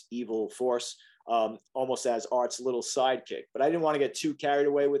represent this evil force, almost as Art's little sidekick. But I didn't want to get too carried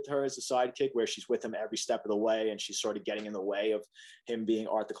away with her as a sidekick, where she's with him every step of the way and she's sort of getting in the way of him being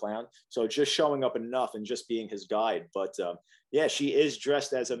Art the Clown. So just showing up enough and just being his guide. But yeah, she is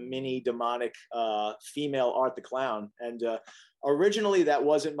dressed as a mini demonic female Art the Clown. And originally that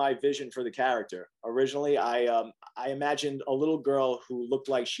wasn't my vision for the character. Originally, I imagined a little girl who looked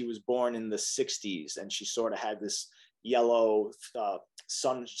like she was born in the 60s, and she sort of had this yellow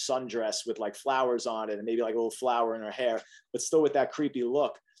sundress with like flowers on it and maybe like a little flower in her hair, but still with that creepy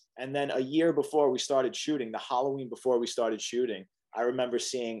look. And then a year before we started shooting, the Halloween before we started shooting, I remember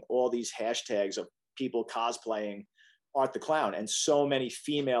seeing all these hashtags of people cosplaying Art the Clown, and so many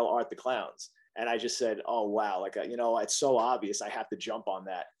female Art the Clowns. And I just said, oh, wow, like, it's so obvious. I have to jump on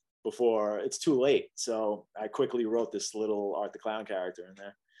that before it's too late. So I quickly wrote this little Art the Clown character in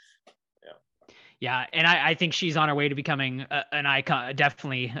there. Yeah, and I think she's on her way to becoming an icon,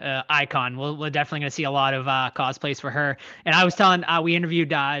 definitely icon. We're definitely going to see a lot of cosplays for her. And I was telling, we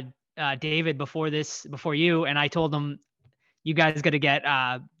interviewed David before you, and I told him you guys got to get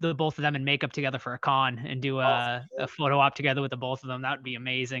the both of them in makeup together for a con and do a photo op together with the both of them. That would be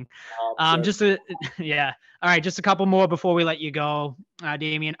amazing. Yeah. All right, just a couple more before we let you go,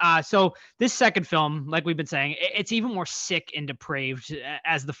 Damien. So this second film, like we've been saying, it's even more sick and depraved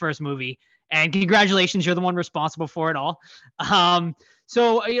as the first movie. And congratulations, you're the one responsible for it all.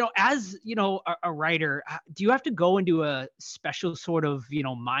 So, as, a writer, do you have to go into a special sort of,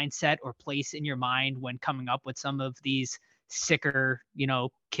 mindset or place in your mind when coming up with some of these sicker,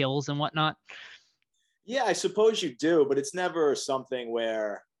 kills and whatnot? Yeah, I suppose you do, but it's never something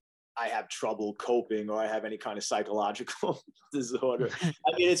where I have trouble coping or I have any kind of psychological disorder. I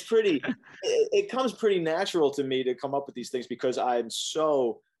mean, it comes pretty natural to me to come up with these things because I'm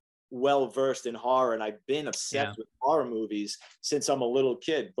so well versed in horror and I've been obsessed with horror movies since I'm a little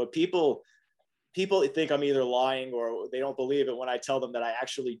kid. But people think I'm either lying or they don't believe it when I tell them that I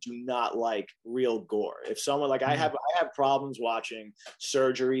actually do not like real gore. If someone like I have problems watching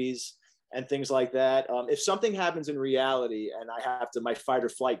surgeries and things like that. If something happens in reality and my fight or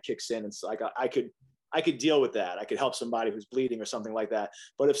flight kicks in, it's like I could deal with that. I could help somebody who's bleeding or something like that.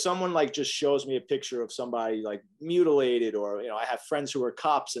 But if someone like just shows me a picture of somebody like mutilated, or I have friends who are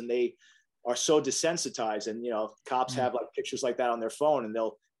cops and they are so desensitized, and cops have like pictures like that on their phone, and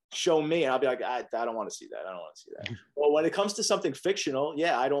they'll show me and I'll be like, I don't want to see that. I don't want to see that. Well, when it comes to something fictional,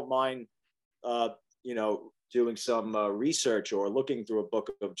 yeah, I don't mind doing some research or looking through a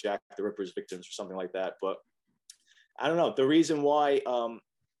book of Jack the Ripper's victims or something like that. But I don't know. The reason why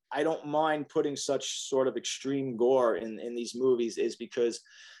I don't mind putting such sort of extreme gore in these movies is because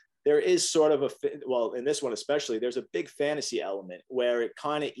there is sort of in this one especially, there's a big fantasy element where it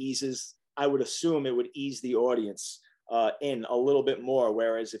kind of eases, I would assume it would ease the audience in a little bit more.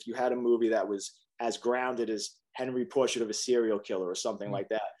 Whereas if you had a movie that was as grounded as Henry Portrait of a Serial Killer or something like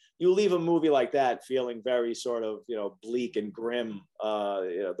that, you leave a movie like that feeling very sort of, bleak and grim.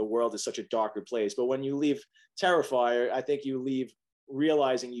 The world is such a darker place. But when you leave Terrifier, I think you leave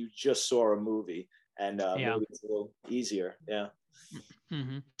realizing you just saw a movie, and maybe it's a little easier. Yeah.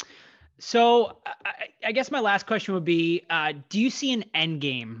 Mm-hmm. So I guess my last question would be, do you see an end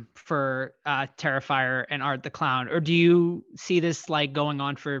game for Terrifier and Art the Clown, or do you see this like going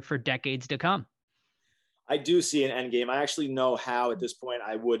on for decades to come? I do see an end game. I actually know how at this point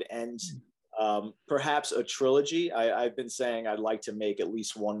I would end perhaps a trilogy. I've been saying I'd like to make at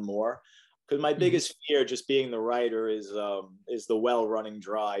least one more, because my biggest fear, just being the writer, is the well running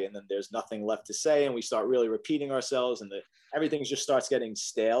dry, and then there's nothing left to say, and we start really repeating ourselves, and everything just starts getting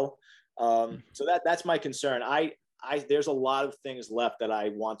stale. So that's my concern. There's a lot of things left that I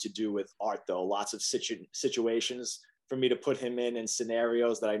want to do with Art, though. Lots of situations for me to put him in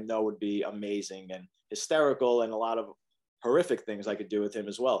scenarios that I know would be amazing and hysterical, and a lot of horrific things I could do with him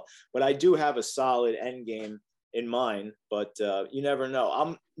as well. But I do have a solid end game in mind, but you never know.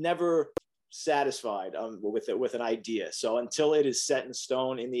 I'm never satisfied with an idea. So until it is set in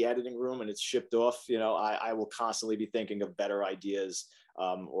stone in the editing room and it's shipped off, I will constantly be thinking of better ideas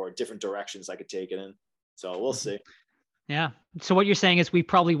or different directions I could take it in. So we'll see. Yeah. So what you're saying is we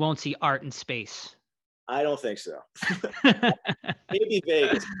probably won't see Art in space. I don't think so. Maybe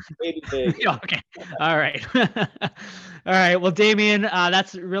Vegas. Okay. All right. All right. Well, Damien,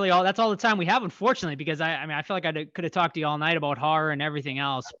 that's all the time we have, unfortunately, because I feel like I could have talked to you all night about horror and everything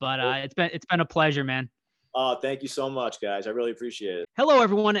else, but it's been a pleasure, man. Thank you so much, guys. I really appreciate it. Hello,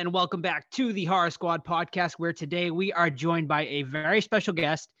 everyone, and welcome back to the Horror Squad podcast, where today we are joined by a very special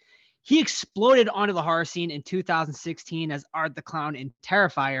guest. He exploded onto the horror scene in 2016 as Art the Clown in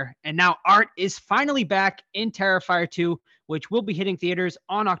Terrifier, and now Art is finally back in Terrifier 2, which will be hitting theaters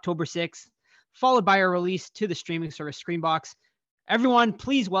on October 6th, followed by a release to the streaming service Screenbox. Everyone,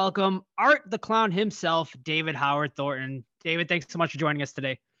 please welcome Art the Clown himself, David Howard Thornton. David, thanks so much for joining us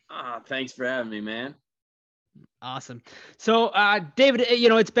today. Thanks for having me, man. Awesome. So, David,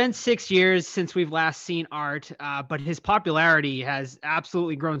 it's been 6 years since we've last seen Art, but his popularity has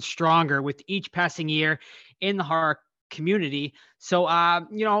absolutely grown stronger with each passing year in the horror community. So,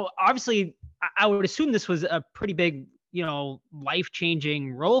 obviously, I would assume this was a pretty big,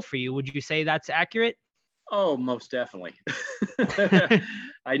 life-changing role for you. Would you say that's accurate? Oh, most definitely.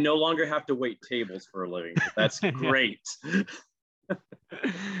 I no longer have to wait tables for a living. That's great.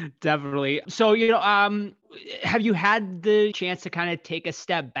 Definitely. So, have you had the chance to kind of take a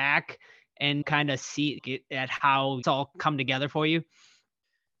step back and kind of see at how it's all come together for you?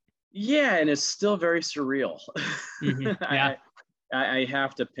 Yeah, and it's still very surreal. Mm-hmm. Yeah. I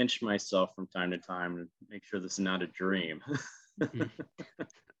have to pinch myself from time to time and make sure this is not a dream.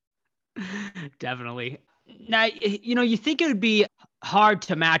 Definitely. Now, you think it would be hard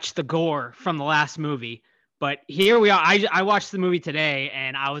to match the gore from the last movie, but here we are. I watched the movie today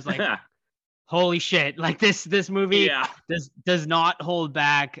and I was like, holy shit, like this movie does not hold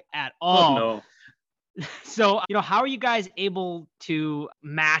back at all. Oh, no. So, how are you guys able to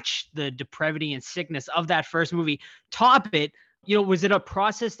match the depravity and sickness of that first movie, top it? Was it a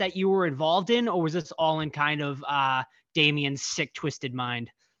process that you were involved in, or was this all in kind of Damien's sick, twisted mind?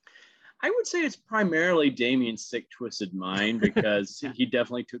 I would say it's primarily Damien's sick, twisted mind, because he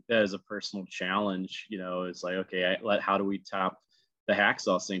definitely took that as a personal challenge. It's like, okay, how do we top the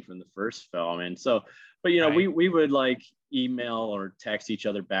hacksaw scene from the first film? And so, but right. we would like email or text each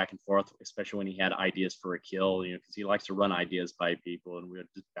other back and forth, especially when he had ideas for a kill, because he likes to run ideas by people, and we would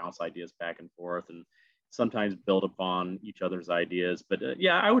just bounce ideas back and forth and sometimes build upon each other's ideas. But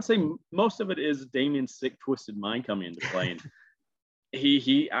I would say most of it is Damien's sick, twisted mind coming into play. And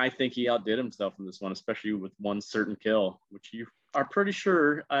I think he outdid himself in this one, especially with one certain kill, which you are pretty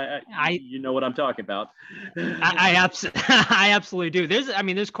sure you know what I'm talking about. I absolutely do.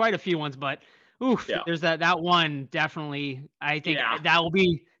 There's quite a few ones, but there's that one definitely. I think that will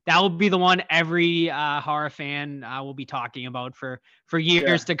be the one every horror fan will be talking about for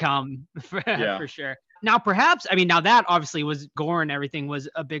years to come, for sure. Now, perhaps, now that obviously was gore and everything was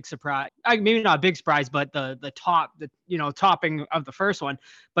a big surprise. Maybe not a big surprise, but the topping of the first one.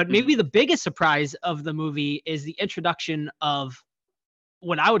 But maybe the biggest surprise of the movie is the introduction of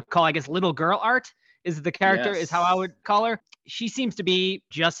what I would call, I guess, little girl art is the character, is how I would call her. She seems to be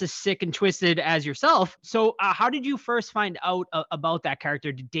just as sick and twisted as yourself. So how did you first find out about that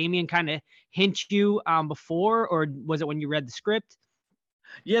character? Did Damien kind of hint you before, or was it when you read the script?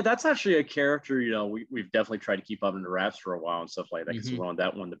 Yeah, that's actually a character, we've definitely tried to keep up in the wraps for a while and stuff like that, because we wanted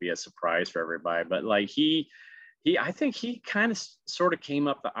that one to be a surprise for everybody. But like I think he kind of sort of came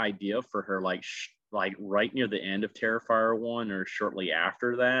up the idea for her like right near the end of Terrifier 1 or shortly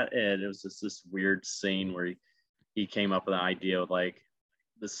after that. And it was just this weird scene where he came up with the idea of like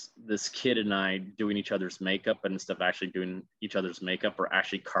this kid and I doing each other's makeup, but instead of actually doing each other's makeup, we're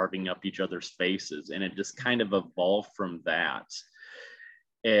actually carving up each other's faces. And it just kind of evolved from that.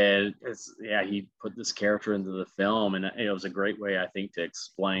 And he put this character into the film, and it was a great way, I think, to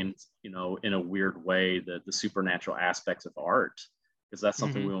explain, in a weird way, the supernatural aspects of art, because that's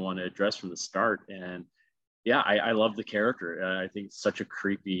something we want to address from the start. And I love the character. I think it's such a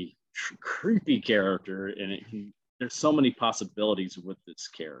creepy character, and there's so many possibilities with this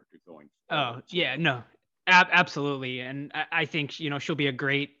character going forward. Oh yeah, no, absolutely, and I think she'll be a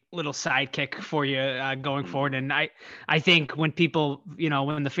great little sidekick for you going forward. And I think when people,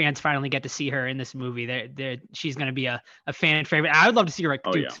 when the fans finally get to see her in this movie, she's going to be a fan favorite. I would love to see her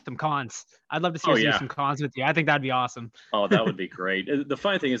do some cons. I'd love to see her do some cons with you. I think that'd be awesome. Oh, that would be great. The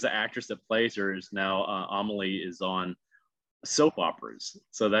funny thing is the actress that plays her is now Amelie is on soap operas.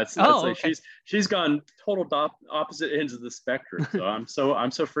 So that's like she's gone total opposite ends of the spectrum. So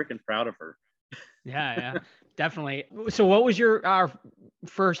I'm so freaking proud of her. Yeah, definitely. So what was your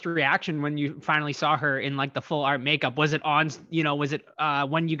first reaction when you finally saw her in like the full art makeup? Was it on,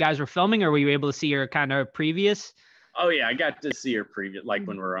 when you guys were filming, or were you able to see her kind of previous? Oh yeah, I got to see her previous, like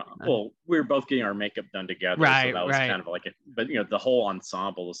when we were both getting our makeup done together. Right, so that was kind of like it. But the whole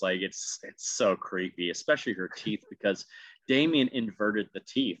ensemble is like, it's so creepy, especially her teeth, because Damien inverted the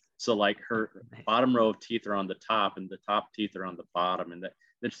teeth. So like her bottom row of teeth are on the top and the top teeth are on the bottom, and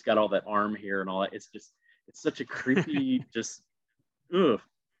then she's got all that arm hair and all that. It's such a creepy, just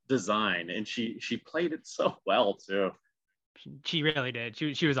design. And she played it so well too. She really did.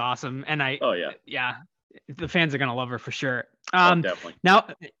 She was awesome. And yeah, the fans are going to love her for sure. Definitely. Now,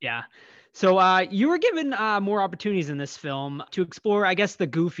 yeah. So you were given more opportunities in this film to explore, I guess, the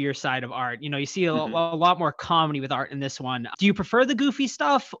goofier side of art. You see a lot more comedy with art in this one. Do you prefer the goofy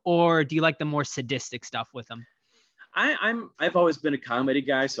stuff, or do you like the more sadistic stuff with them? I've always been a comedy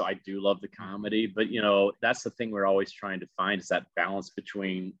guy, so I do love the comedy. But that's the thing we're always trying to find, is that balance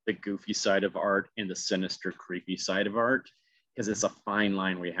between the goofy side of art and the sinister, creepy side of art, because it's a fine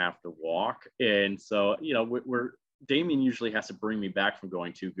line we have to walk. And so Damien usually has to bring me back from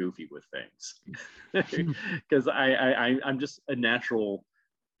going too goofy with things, because I'm just a natural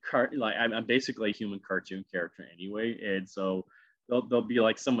I'm basically a human cartoon character anyway. And so they'll be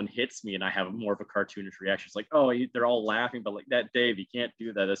like, someone hits me and I have more of a cartoonish reaction. It's like, oh, they're all laughing, but like, that Dave, you can't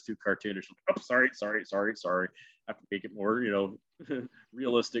do that. That's too cartoonish. Like, oh, sorry. I have to make it more,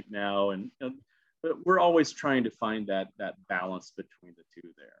 realistic now. And but we're always trying to find that balance between the two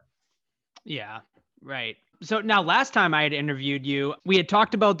there. Yeah, right. So now last time I had interviewed you, we had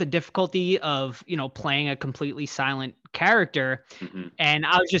talked about the difficulty of, playing a completely silent character. Mm-hmm. And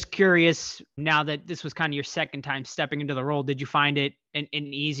I was just curious, now that this was kind of your second time stepping into the role, did you find it an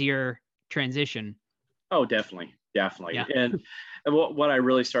easier transition? Oh, definitely. Yeah. And what I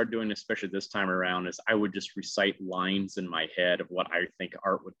really started doing, especially this time around, is I would just recite lines in my head of what I think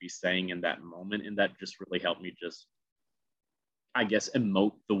Art would be saying in that moment. And that just really helped me just, I guess,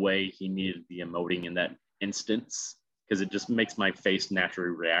 emote the way he needed to be emoting in that instance, because it just makes my face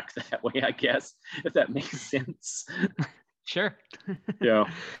naturally react that way, I guess, if that makes sense. Sure. Yeah.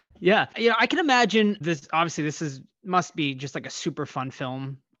 Yeah. I can imagine this. Obviously, must be just like a super fun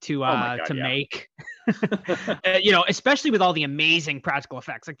film to make. Especially with all the amazing practical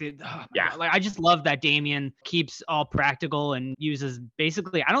effects. I just love that Damien keeps all practical and uses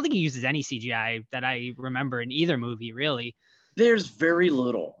basically, I don't think he uses any CGI that I remember in either movie, really. There's very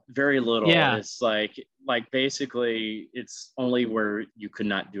little. Yeah. It's like basically it's only where you could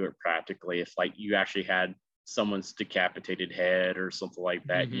not do it practically. If like you actually had someone's decapitated head or something like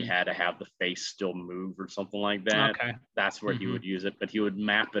that, and you had to have the face still move or something like that. Okay. That's where he would use it, but he would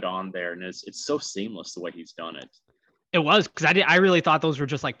map it on there, and it's so seamless the way he's done it. It was, because I really thought those were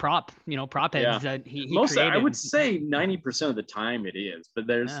just like prop heads that he created. I would say 90% of the time it is, but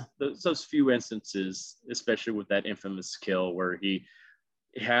there's those few instances, especially with that infamous kill where he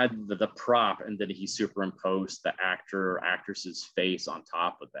had the prop and then he superimposed the actor or actress's face on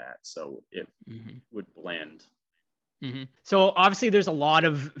top of that, so it would blend. So obviously there's a lot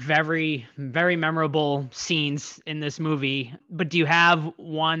of very, very memorable scenes in this movie, but do you have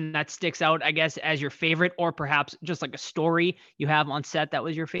one that sticks out, I guess, as your favorite, or perhaps just like a story you have on set that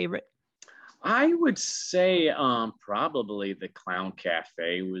was your favorite? I would say probably the Clown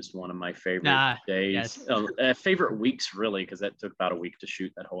Cafe was one of my favorite days. Yes. Favorite weeks, really, because that took about a week to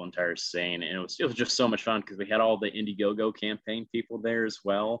shoot that whole entire scene. And it was just so much fun because we had all the Indiegogo campaign people there as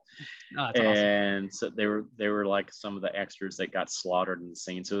well. Oh, that's awesome. So they were like some of the extras that got slaughtered in the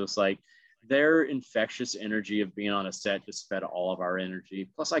scene. So it was like their infectious energy of being on a set just fed all of our energy.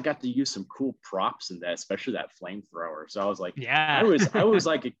 Plus, I got to use some cool props in that, especially that flamethrower. So I was like, I was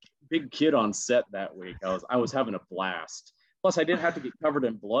like a big kid on set that week. I was having a blast. Plus, I didn't have to get covered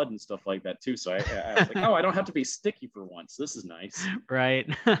in blood and stuff like that too. So I was like, I don't have to be sticky for once. This is nice. Right.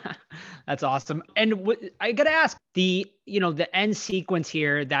 That's awesome. And I gotta ask, the end sequence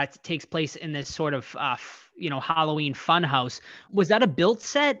here that takes place in this sort of Halloween funhouse, was that a built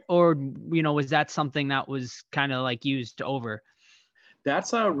set, or was that something that was kind of like used over?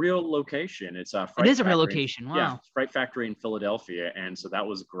 That's a real location. It is a real location. Wow. Yeah, Fright Factory in Philadelphia, and so that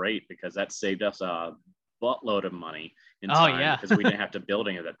was great because that saved us a buttload of money in time because we didn't have to build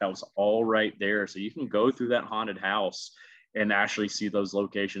any of that. That was all right there, so you can go through that haunted house and actually see those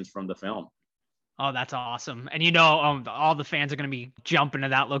locations from the film. Oh, that's awesome. And all the fans are going to be jumping to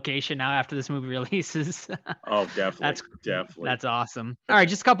that location now after this movie releases. Oh, definitely. Definitely. That's awesome. All right,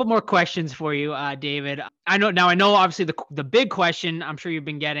 just a couple more questions for you, David. I know obviously the big question I'm sure you've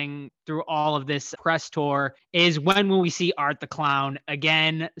been getting through all of this press tour is, when will we see Art the Clown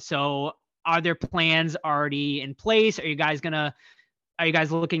again? So are there plans already in place? Are you guys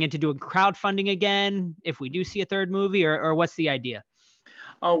looking into doing crowdfunding again if we do see a third movie, or what's the idea?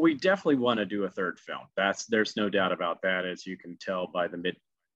 Oh, we definitely want to do a third film. There's no doubt about that, as you can tell by the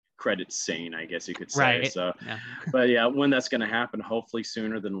mid-credits scene, I guess you could say. Right. So, but yeah, when that's going to happen, hopefully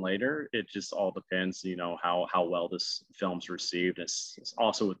sooner than later. It just all depends, how well this film's received. It's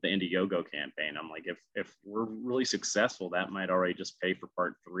also with the Indiegogo campaign. I'm like, if we're really successful, that might already just pay for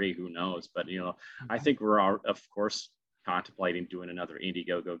part 3. Who knows? But I think we're of course contemplating doing another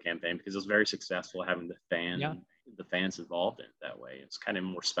Indiegogo campaign because it was very successful having the fans involved in it that way. It's kind of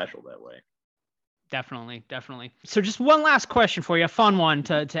more special that way. Definitely. So just one last question for you, a fun one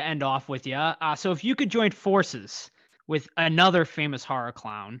to end off with you. So if you could join forces with another famous horror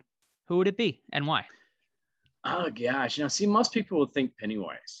clown, who would it be and why? Oh gosh, see, most people would think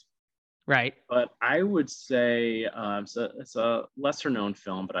Pennywise. Right. But I would say it's a lesser known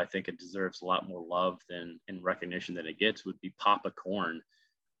film, but I think it deserves a lot more love and recognition than it gets, would be Papa Corn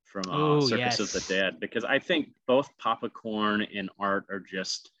from Circus of the Dead, because I think both Papa Corn and Art are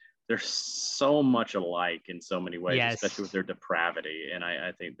they're so much alike in so many ways, especially with their depravity. And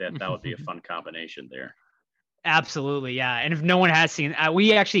I think that would be a fun combination there. Absolutely. Yeah. And if no one has seen,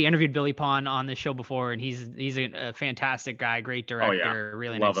 we actually interviewed Billy Pond on the show before, and he's a fantastic guy, great director,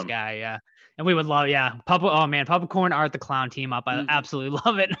 really love nice him. guy. Yeah. And we would love, Papa Corn, Art the Clown team up. I absolutely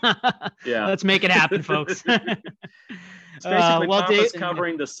love it. Yeah. Let's make it happen, folks. It's basically well, Papa's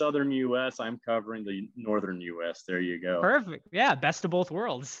covering the southern U.S. I'm covering the northern U.S. There you go. Perfect. Yeah, best of both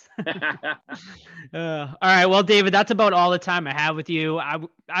worlds. All right. Well, David, that's about all the time I have with you.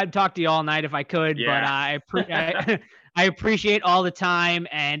 I'd talk to you all night if I could, but I appreciate all the time.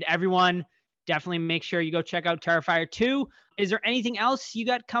 And everyone, definitely make sure you go check out Terrifier 2. Is there anything else you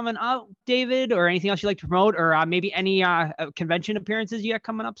got coming up, David, or anything else you'd like to promote, or maybe any convention appearances you got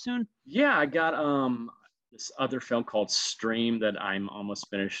coming up soon? Yeah, I got this other film called Stream that I'm almost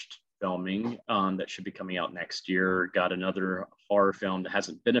finished filming that should be coming out next year. Got another horror film that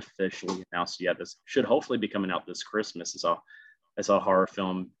hasn't been officially announced yet. This should hopefully be coming out this Christmas. It's a horror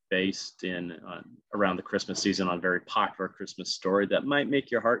film based in around the Christmas season on a very popular Christmas story that might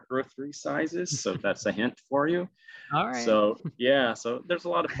make your heart grow 3 sizes. So that's a hint for you. All right. So yeah, so there's a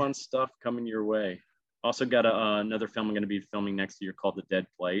lot of fun stuff coming your way. Also got another film I'm going to be filming next year called The Dead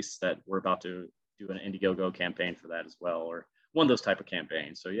Place that we're about to do an Indiegogo campaign for that as well, or one of those type of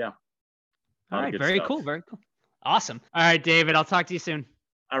campaigns. So yeah. All right. Very cool. Very cool. Awesome. All right, David, I'll talk to you soon.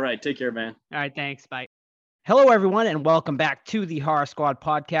 All right. Take care, man. All right. Thanks. Bye. Hello, everyone, and welcome back to the Horror Squad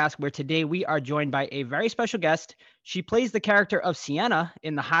podcast, where today we are joined by a very special guest. She plays the character of Sienna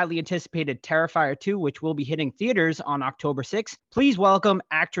in the highly anticipated Terrifier 2, which will be hitting theaters on October 6th. Please welcome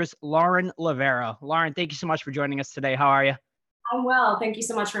actress Lauren LaVera. Lauren, thank you so much for joining us today. How are you? I'm well. Thank you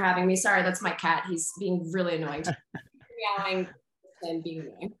so much for having me. Sorry, that's my cat. He's being really annoying. Meowing and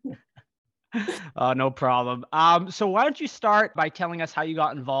being annoying. No problem. So why don't you start by telling us how you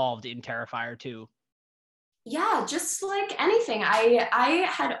got involved in Terrifier 2? Yeah, just like anything. I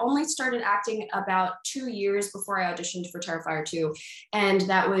had only started acting about 2 years before I auditioned for Terrifier 2. And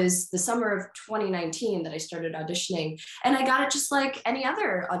that was the summer of 2019 that I started auditioning. And I got it just like any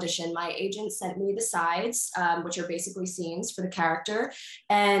other audition. My agent sent me the sides, which are basically scenes for the character.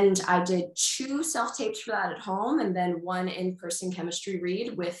 And I did 2 self-tapes for that at home, and then 1 in-person chemistry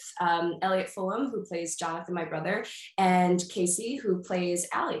read with Elliot Fulham, who plays Jonathan, my brother, and Casey, who plays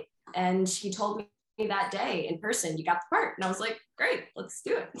Allie. And he told me that day in person, you got the part. And I was like, great, let's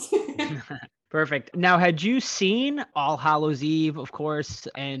do it. Perfect. Now, had you seen All Hallows Eve, of course,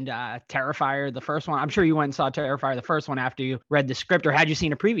 and Terrifier, the first one? I'm sure you went and saw Terrifier, the first one, after you read the script, or had you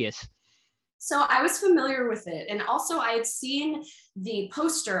seen a previous? So I was familiar with it. And also I had seen the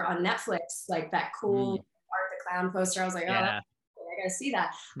poster on Netflix, like that cool Art the Clown poster. I was like, oh, I gotta see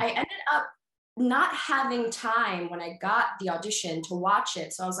that. I ended up not having time when I got the audition to watch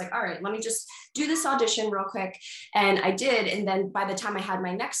it. So I was like, all right, let me just do this audition real quick. And I did. And then by the time I had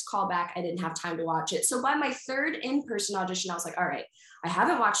my next call back, I didn't have time to watch it. So by my 3rd in-person audition, I was like, all right, I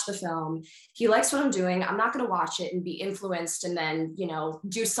haven't watched the film. He likes what I'm doing. I'm not going to watch it and be influenced and then,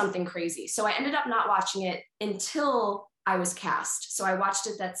 do something crazy. So I ended up not watching it until I was cast. So I watched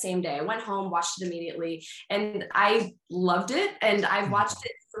it that same day. I went home, watched it immediately, and I loved it. And I've watched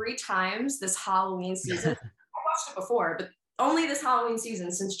it 3 times this Halloween season. I watched it before, but only this Halloween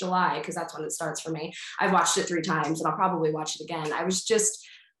season since July, because that's when it starts for me. I've watched it 3 times, and I'll probably watch it again. I was just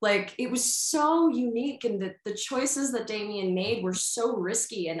like, it was so unique, and the choices that Damien made were so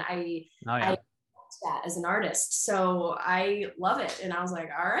risky, and I loved that as an artist. So I love it. And I was like,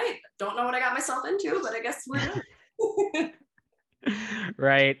 all right, don't know what I got myself into, but I guess we're good.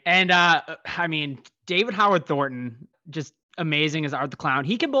 Right. And I mean, David Howard Thornton, just amazing as Art the Clown.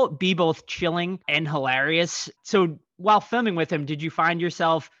 He can be both chilling and hilarious. So while filming with him, did you find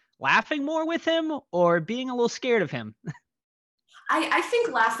yourself laughing more with him or being a little scared of him? I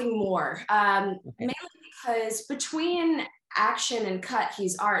think laughing more, mainly because between action and cut,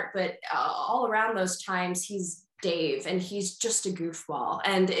 he's Art, but all around those times, he's Dave, and he's just a goofball,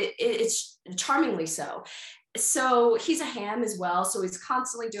 and it's charmingly so. So he's a ham as well. So he's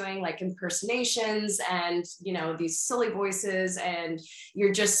constantly doing like impersonations and, these silly voices, and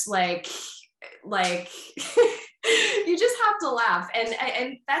you're just like you just have to laugh.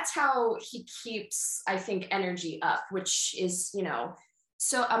 And that's how he keeps, I think, energy up, which is,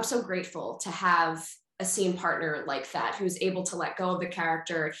 so I'm so grateful to have a scene partner like that, who's able to let go of the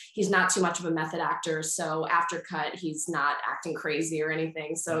character. He's not too much of a method actor. So after cut, he's not acting crazy or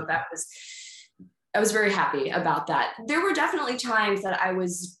anything. So I was very happy about that. There were definitely times that I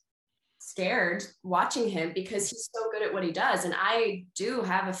was scared watching him because he's so good at what he does. And I do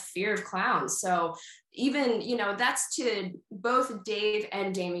have a fear of clowns. So even, that's to both Dave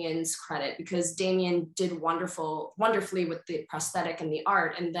and Damien's credit, because Damien did wonderfully with the prosthetic and the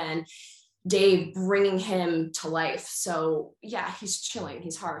art. And then Dave bringing him to life. So yeah, he's chilling.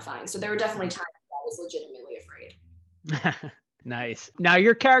 He's horrifying. So there were definitely times I was legitimately afraid. Nice. Now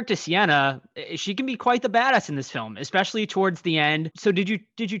your character Sienna, she can be quite the badass in this film, especially towards the end. So did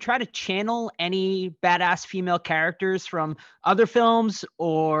you try to channel any badass female characters from other films,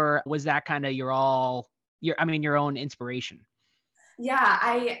 or was that kind of your own inspiration?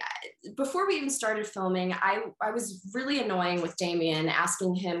 Yeah, before we even started filming, I was really annoying with Damien,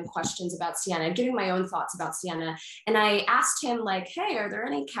 asking him questions about Sienna, giving my own thoughts about Sienna. And I asked him, like, hey, are there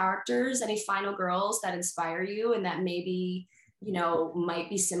any characters, any final girls that inspire you and that maybe, might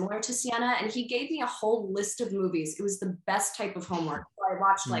be similar to Sienna? And he gave me a whole list of movies. It was the best type of homework. So I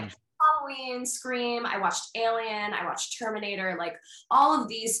watched like Halloween, Scream, I watched Alien, I watched Terminator, like all of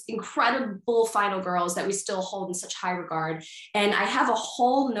these incredible final girls that we still hold in such high regard. And I have a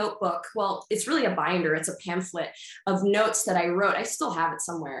whole notebook. Well, it's really a binder. It's a pamphlet of notes that I wrote. I still have it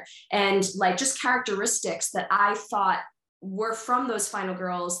somewhere. And like just characteristics that I thought were from those final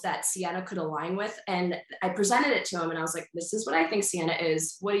girls that Sienna could align with. And I presented it to him and I was like, this is what I think Sienna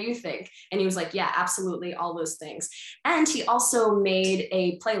is. What do you think? And he was like, yeah, absolutely. All those things. And he also made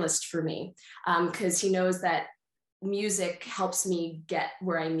a playlist for me because he knows that music helps me get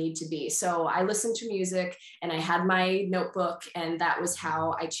where I need to be. So I listened to music and I had my notebook, and that was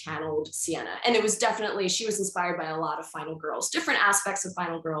how I channeled Sienna. And it was definitely, she was inspired by a lot of final girls, different aspects of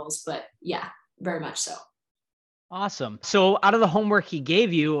final girls, but yeah, very much so. Awesome. So out of the homework he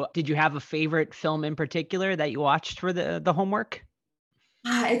gave you, did you have a favorite film in particular that you watched for the homework?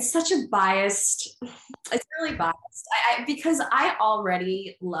 It's such a biased, it's really biased because I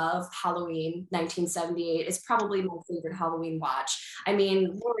already love Halloween 1978. It's probably my favorite Halloween watch. I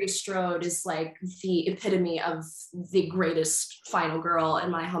mean, Laurie Strode is like the epitome of the greatest final girl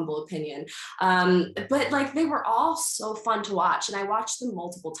in my humble opinion. But like they were all so fun to watch, and I watched them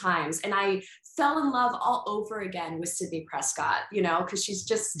multiple times, and I fell in love all over again with Sidney Prescott, because she's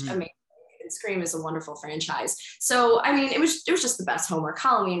just amazing. And Scream is a wonderful franchise. So, I mean, it was just the best homework.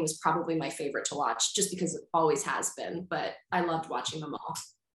 Halloween was probably my favorite to watch just because it always has been, but I loved watching them all.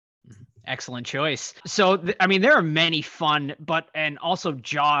 Excellent choice. So, I mean, there are many fun, and also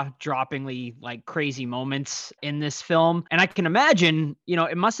jaw-droppingly like crazy moments in this film. And I can imagine,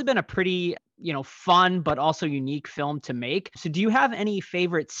 it must have been a pretty, fun, but also unique film to make. So do you have any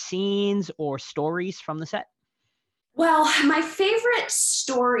favorite scenes or stories from the set? Well, my favorite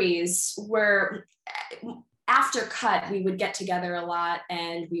stories were after cut, we would get together a lot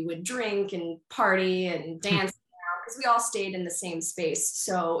and we would drink and party and dance because we all stayed in the same space.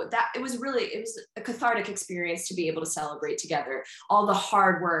 So it was a cathartic experience to be able to celebrate together all the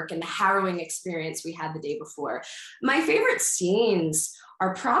hard work and the harrowing experience we had the day before. My favorite scenes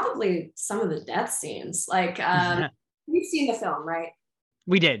are probably some of the death scenes. Like, you've seen the film, right?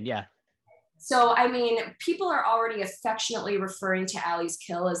 We did, yeah. So, I mean, people are already affectionately referring to Allie's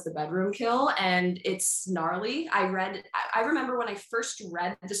kill as the bedroom kill, and it's gnarly. I remember when I first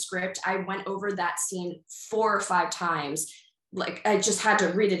read the script, I went over that scene 4 or 5 times. Like, I just had to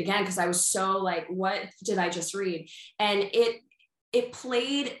read it again because I was so like, what did I just read? And it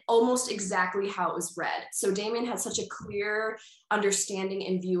played almost exactly how it was read. So Damien had such a clear understanding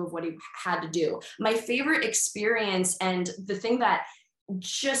and view of what he had to do. My favorite experience and the thing that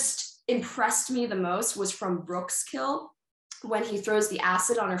just impressed me the most was from Brooke's kill when he throws the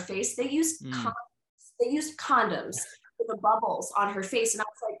acid on her face. They used condoms with the bubbles on her face, and I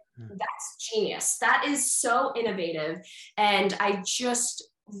was like, that's genius. That is so innovative, and I just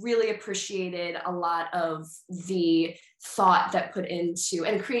really appreciated a lot of the thought that put into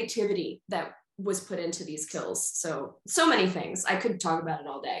and creativity that was put into these kills. So many things. I could talk about it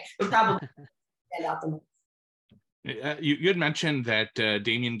all day, but probably stand out the most. You had mentioned that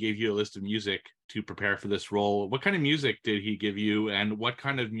Damien gave you a list of music to prepare for this role. What kind of music did he give you, and what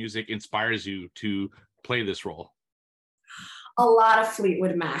kind of music inspires you to play this role? A lot of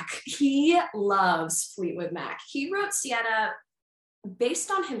Fleetwood Mac. He loves Fleetwood Mac. He wrote Sienna based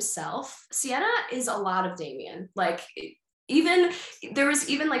on himself. Sienna is a lot of Damien. Like, there was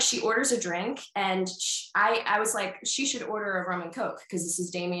like she orders a drink, and I was like, she should order a rum and coke because this is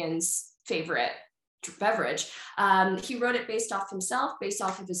Damien's favorite beverage. He wrote it based off himself, based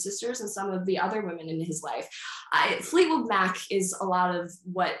off of his sisters and some of the other women in his life. Fleetwood Mac is a lot of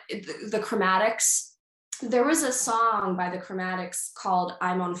what the Chromatics. There was a song by the Chromatics called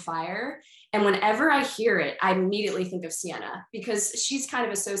I'm on Fire. And whenever I hear it, I immediately think of Sienna because she's kind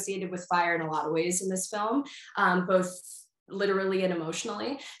of associated with fire in a lot of ways in this film, both literally and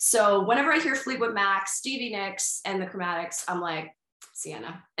emotionally. So whenever I hear Fleetwood Mac, Stevie Nicks, and the Chromatics, I'm like,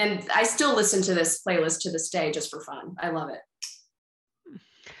 Sienna. And I still listen to this playlist to this day just for fun. I love it.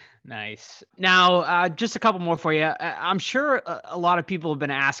 Nice. Now, just a couple more for you. I'm sure a lot of people have been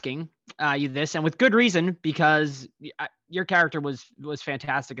asking you this, and with good reason, because your character was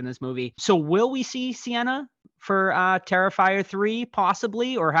fantastic in this movie. So will we see Sienna for Terrifier 3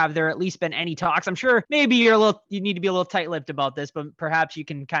 possibly, or have there at least been any talks? I'm sure maybe you need to be a little tight-lipped about this, but perhaps you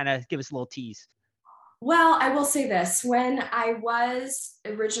can kind of give us a little tease. Well, I will say this. When I was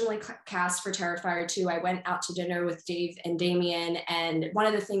originally cast for Terrifier 2, I went out to dinner with Dave and Damien. And one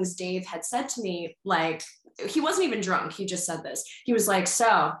of the things Dave had said to me, like, he wasn't even drunk. He just said this. He was like,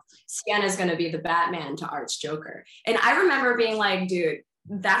 so Sienna's going to be the Batman to Art's Joker. And I remember being like, dude,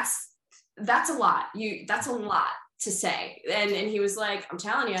 that's a lot. That's a lot to say. And he was like, I'm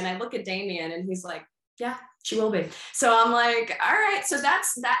telling you. And I look at Damien and he's like, yeah, she will be. So I'm like, all right. So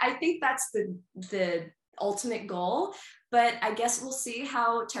that's that. I think that's the ultimate goal. But I guess we'll see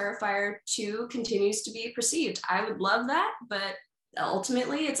how Terrifier 2 continues to be perceived. I would love that, but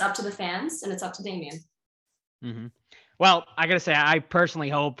ultimately it's up to the fans and it's up to Damien. Mm-hmm. Well, I gotta say, I personally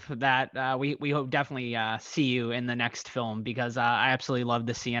hope that we hope definitely see you in the next film, because I absolutely love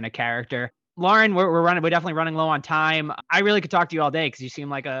the Sienna character. Lauren, we're definitely running low on time. I really could talk to you all day because you seem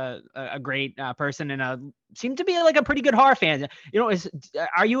like a great person and seem to be like a pretty good horror fan. You know,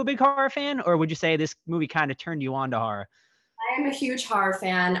 are you a big horror fan, or would you say this movie kind of turned you on to horror? I am a huge horror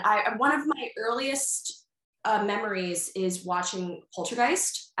fan. One of my earliest memories is watching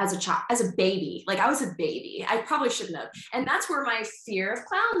Poltergeist as a baby. Like, I was a baby. I probably shouldn't have. And that's where my fear of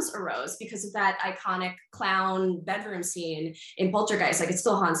clowns arose, because of that iconic clown bedroom scene in Poltergeist. Like, it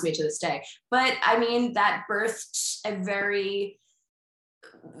still haunts me to this day. But I mean, that birthed a very,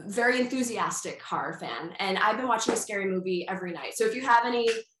 very enthusiastic horror fan. And I've been watching a scary movie every night. So if you have any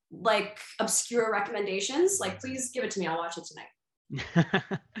like obscure recommendations, like, please give it to me. I'll watch it tonight.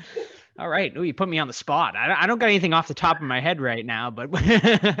 All right. Ooh, you put me on the spot. I don't got anything off the top of my head right now, but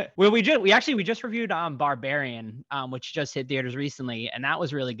well, we just reviewed Barbarian, which just hit theaters recently, and that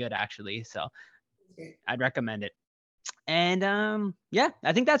was really good actually. So I'd recommend it. And yeah,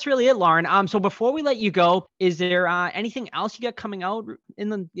 I think that's really it, Lauren. So before we let you go, is there anything else you got coming out in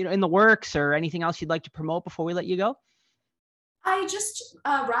the works, or anything else you'd like to promote before we let you go? I just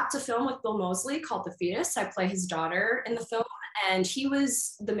wrapped a film with Bill Moseley called The Fetus. I play his daughter in the film, and he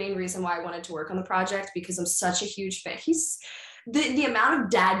was the main reason why I wanted to work on the project, because I'm such a huge fan. He's the amount of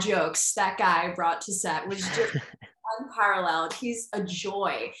dad jokes that guy brought to set was just unparalleled. He's a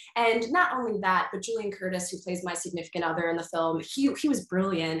joy. And not only that, but Julian Curtis, who plays my significant other in the film, he was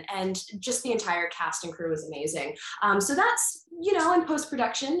brilliant, and just the entire cast and crew was amazing. So that's, in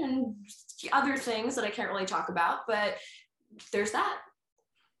post-production and other things that I can't really talk about, but there's that.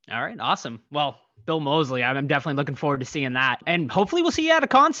 All right. Awesome. Well, Bill Moseley, I'm definitely looking forward to seeing that. And hopefully we'll see you at a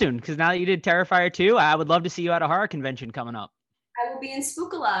con soon, because now that you did Terrifier 2, I would love to see you at a horror convention coming up. I will be in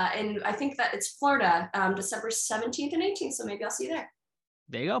Spookala, and I think that it's Florida, December 17th and 18th. So maybe I'll see you there.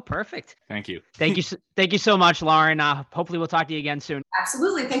 There you go. Perfect. Thank you. Thank you so much, Lauren. Hopefully we'll talk to you again soon.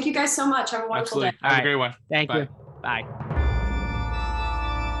 Absolutely. Thank you guys so much. Have a wonderful day. Have a great one. Thank you. Bye.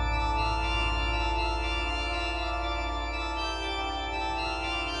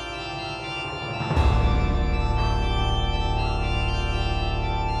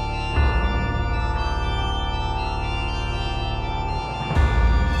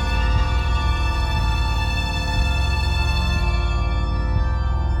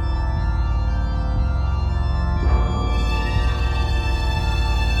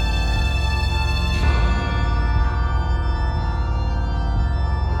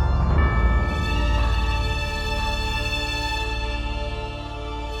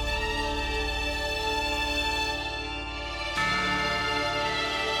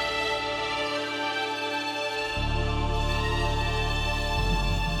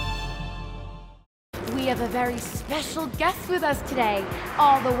 We have a very special guest with us today,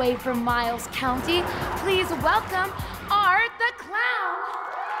 all the way from Miles County. Please welcome Art the Clown!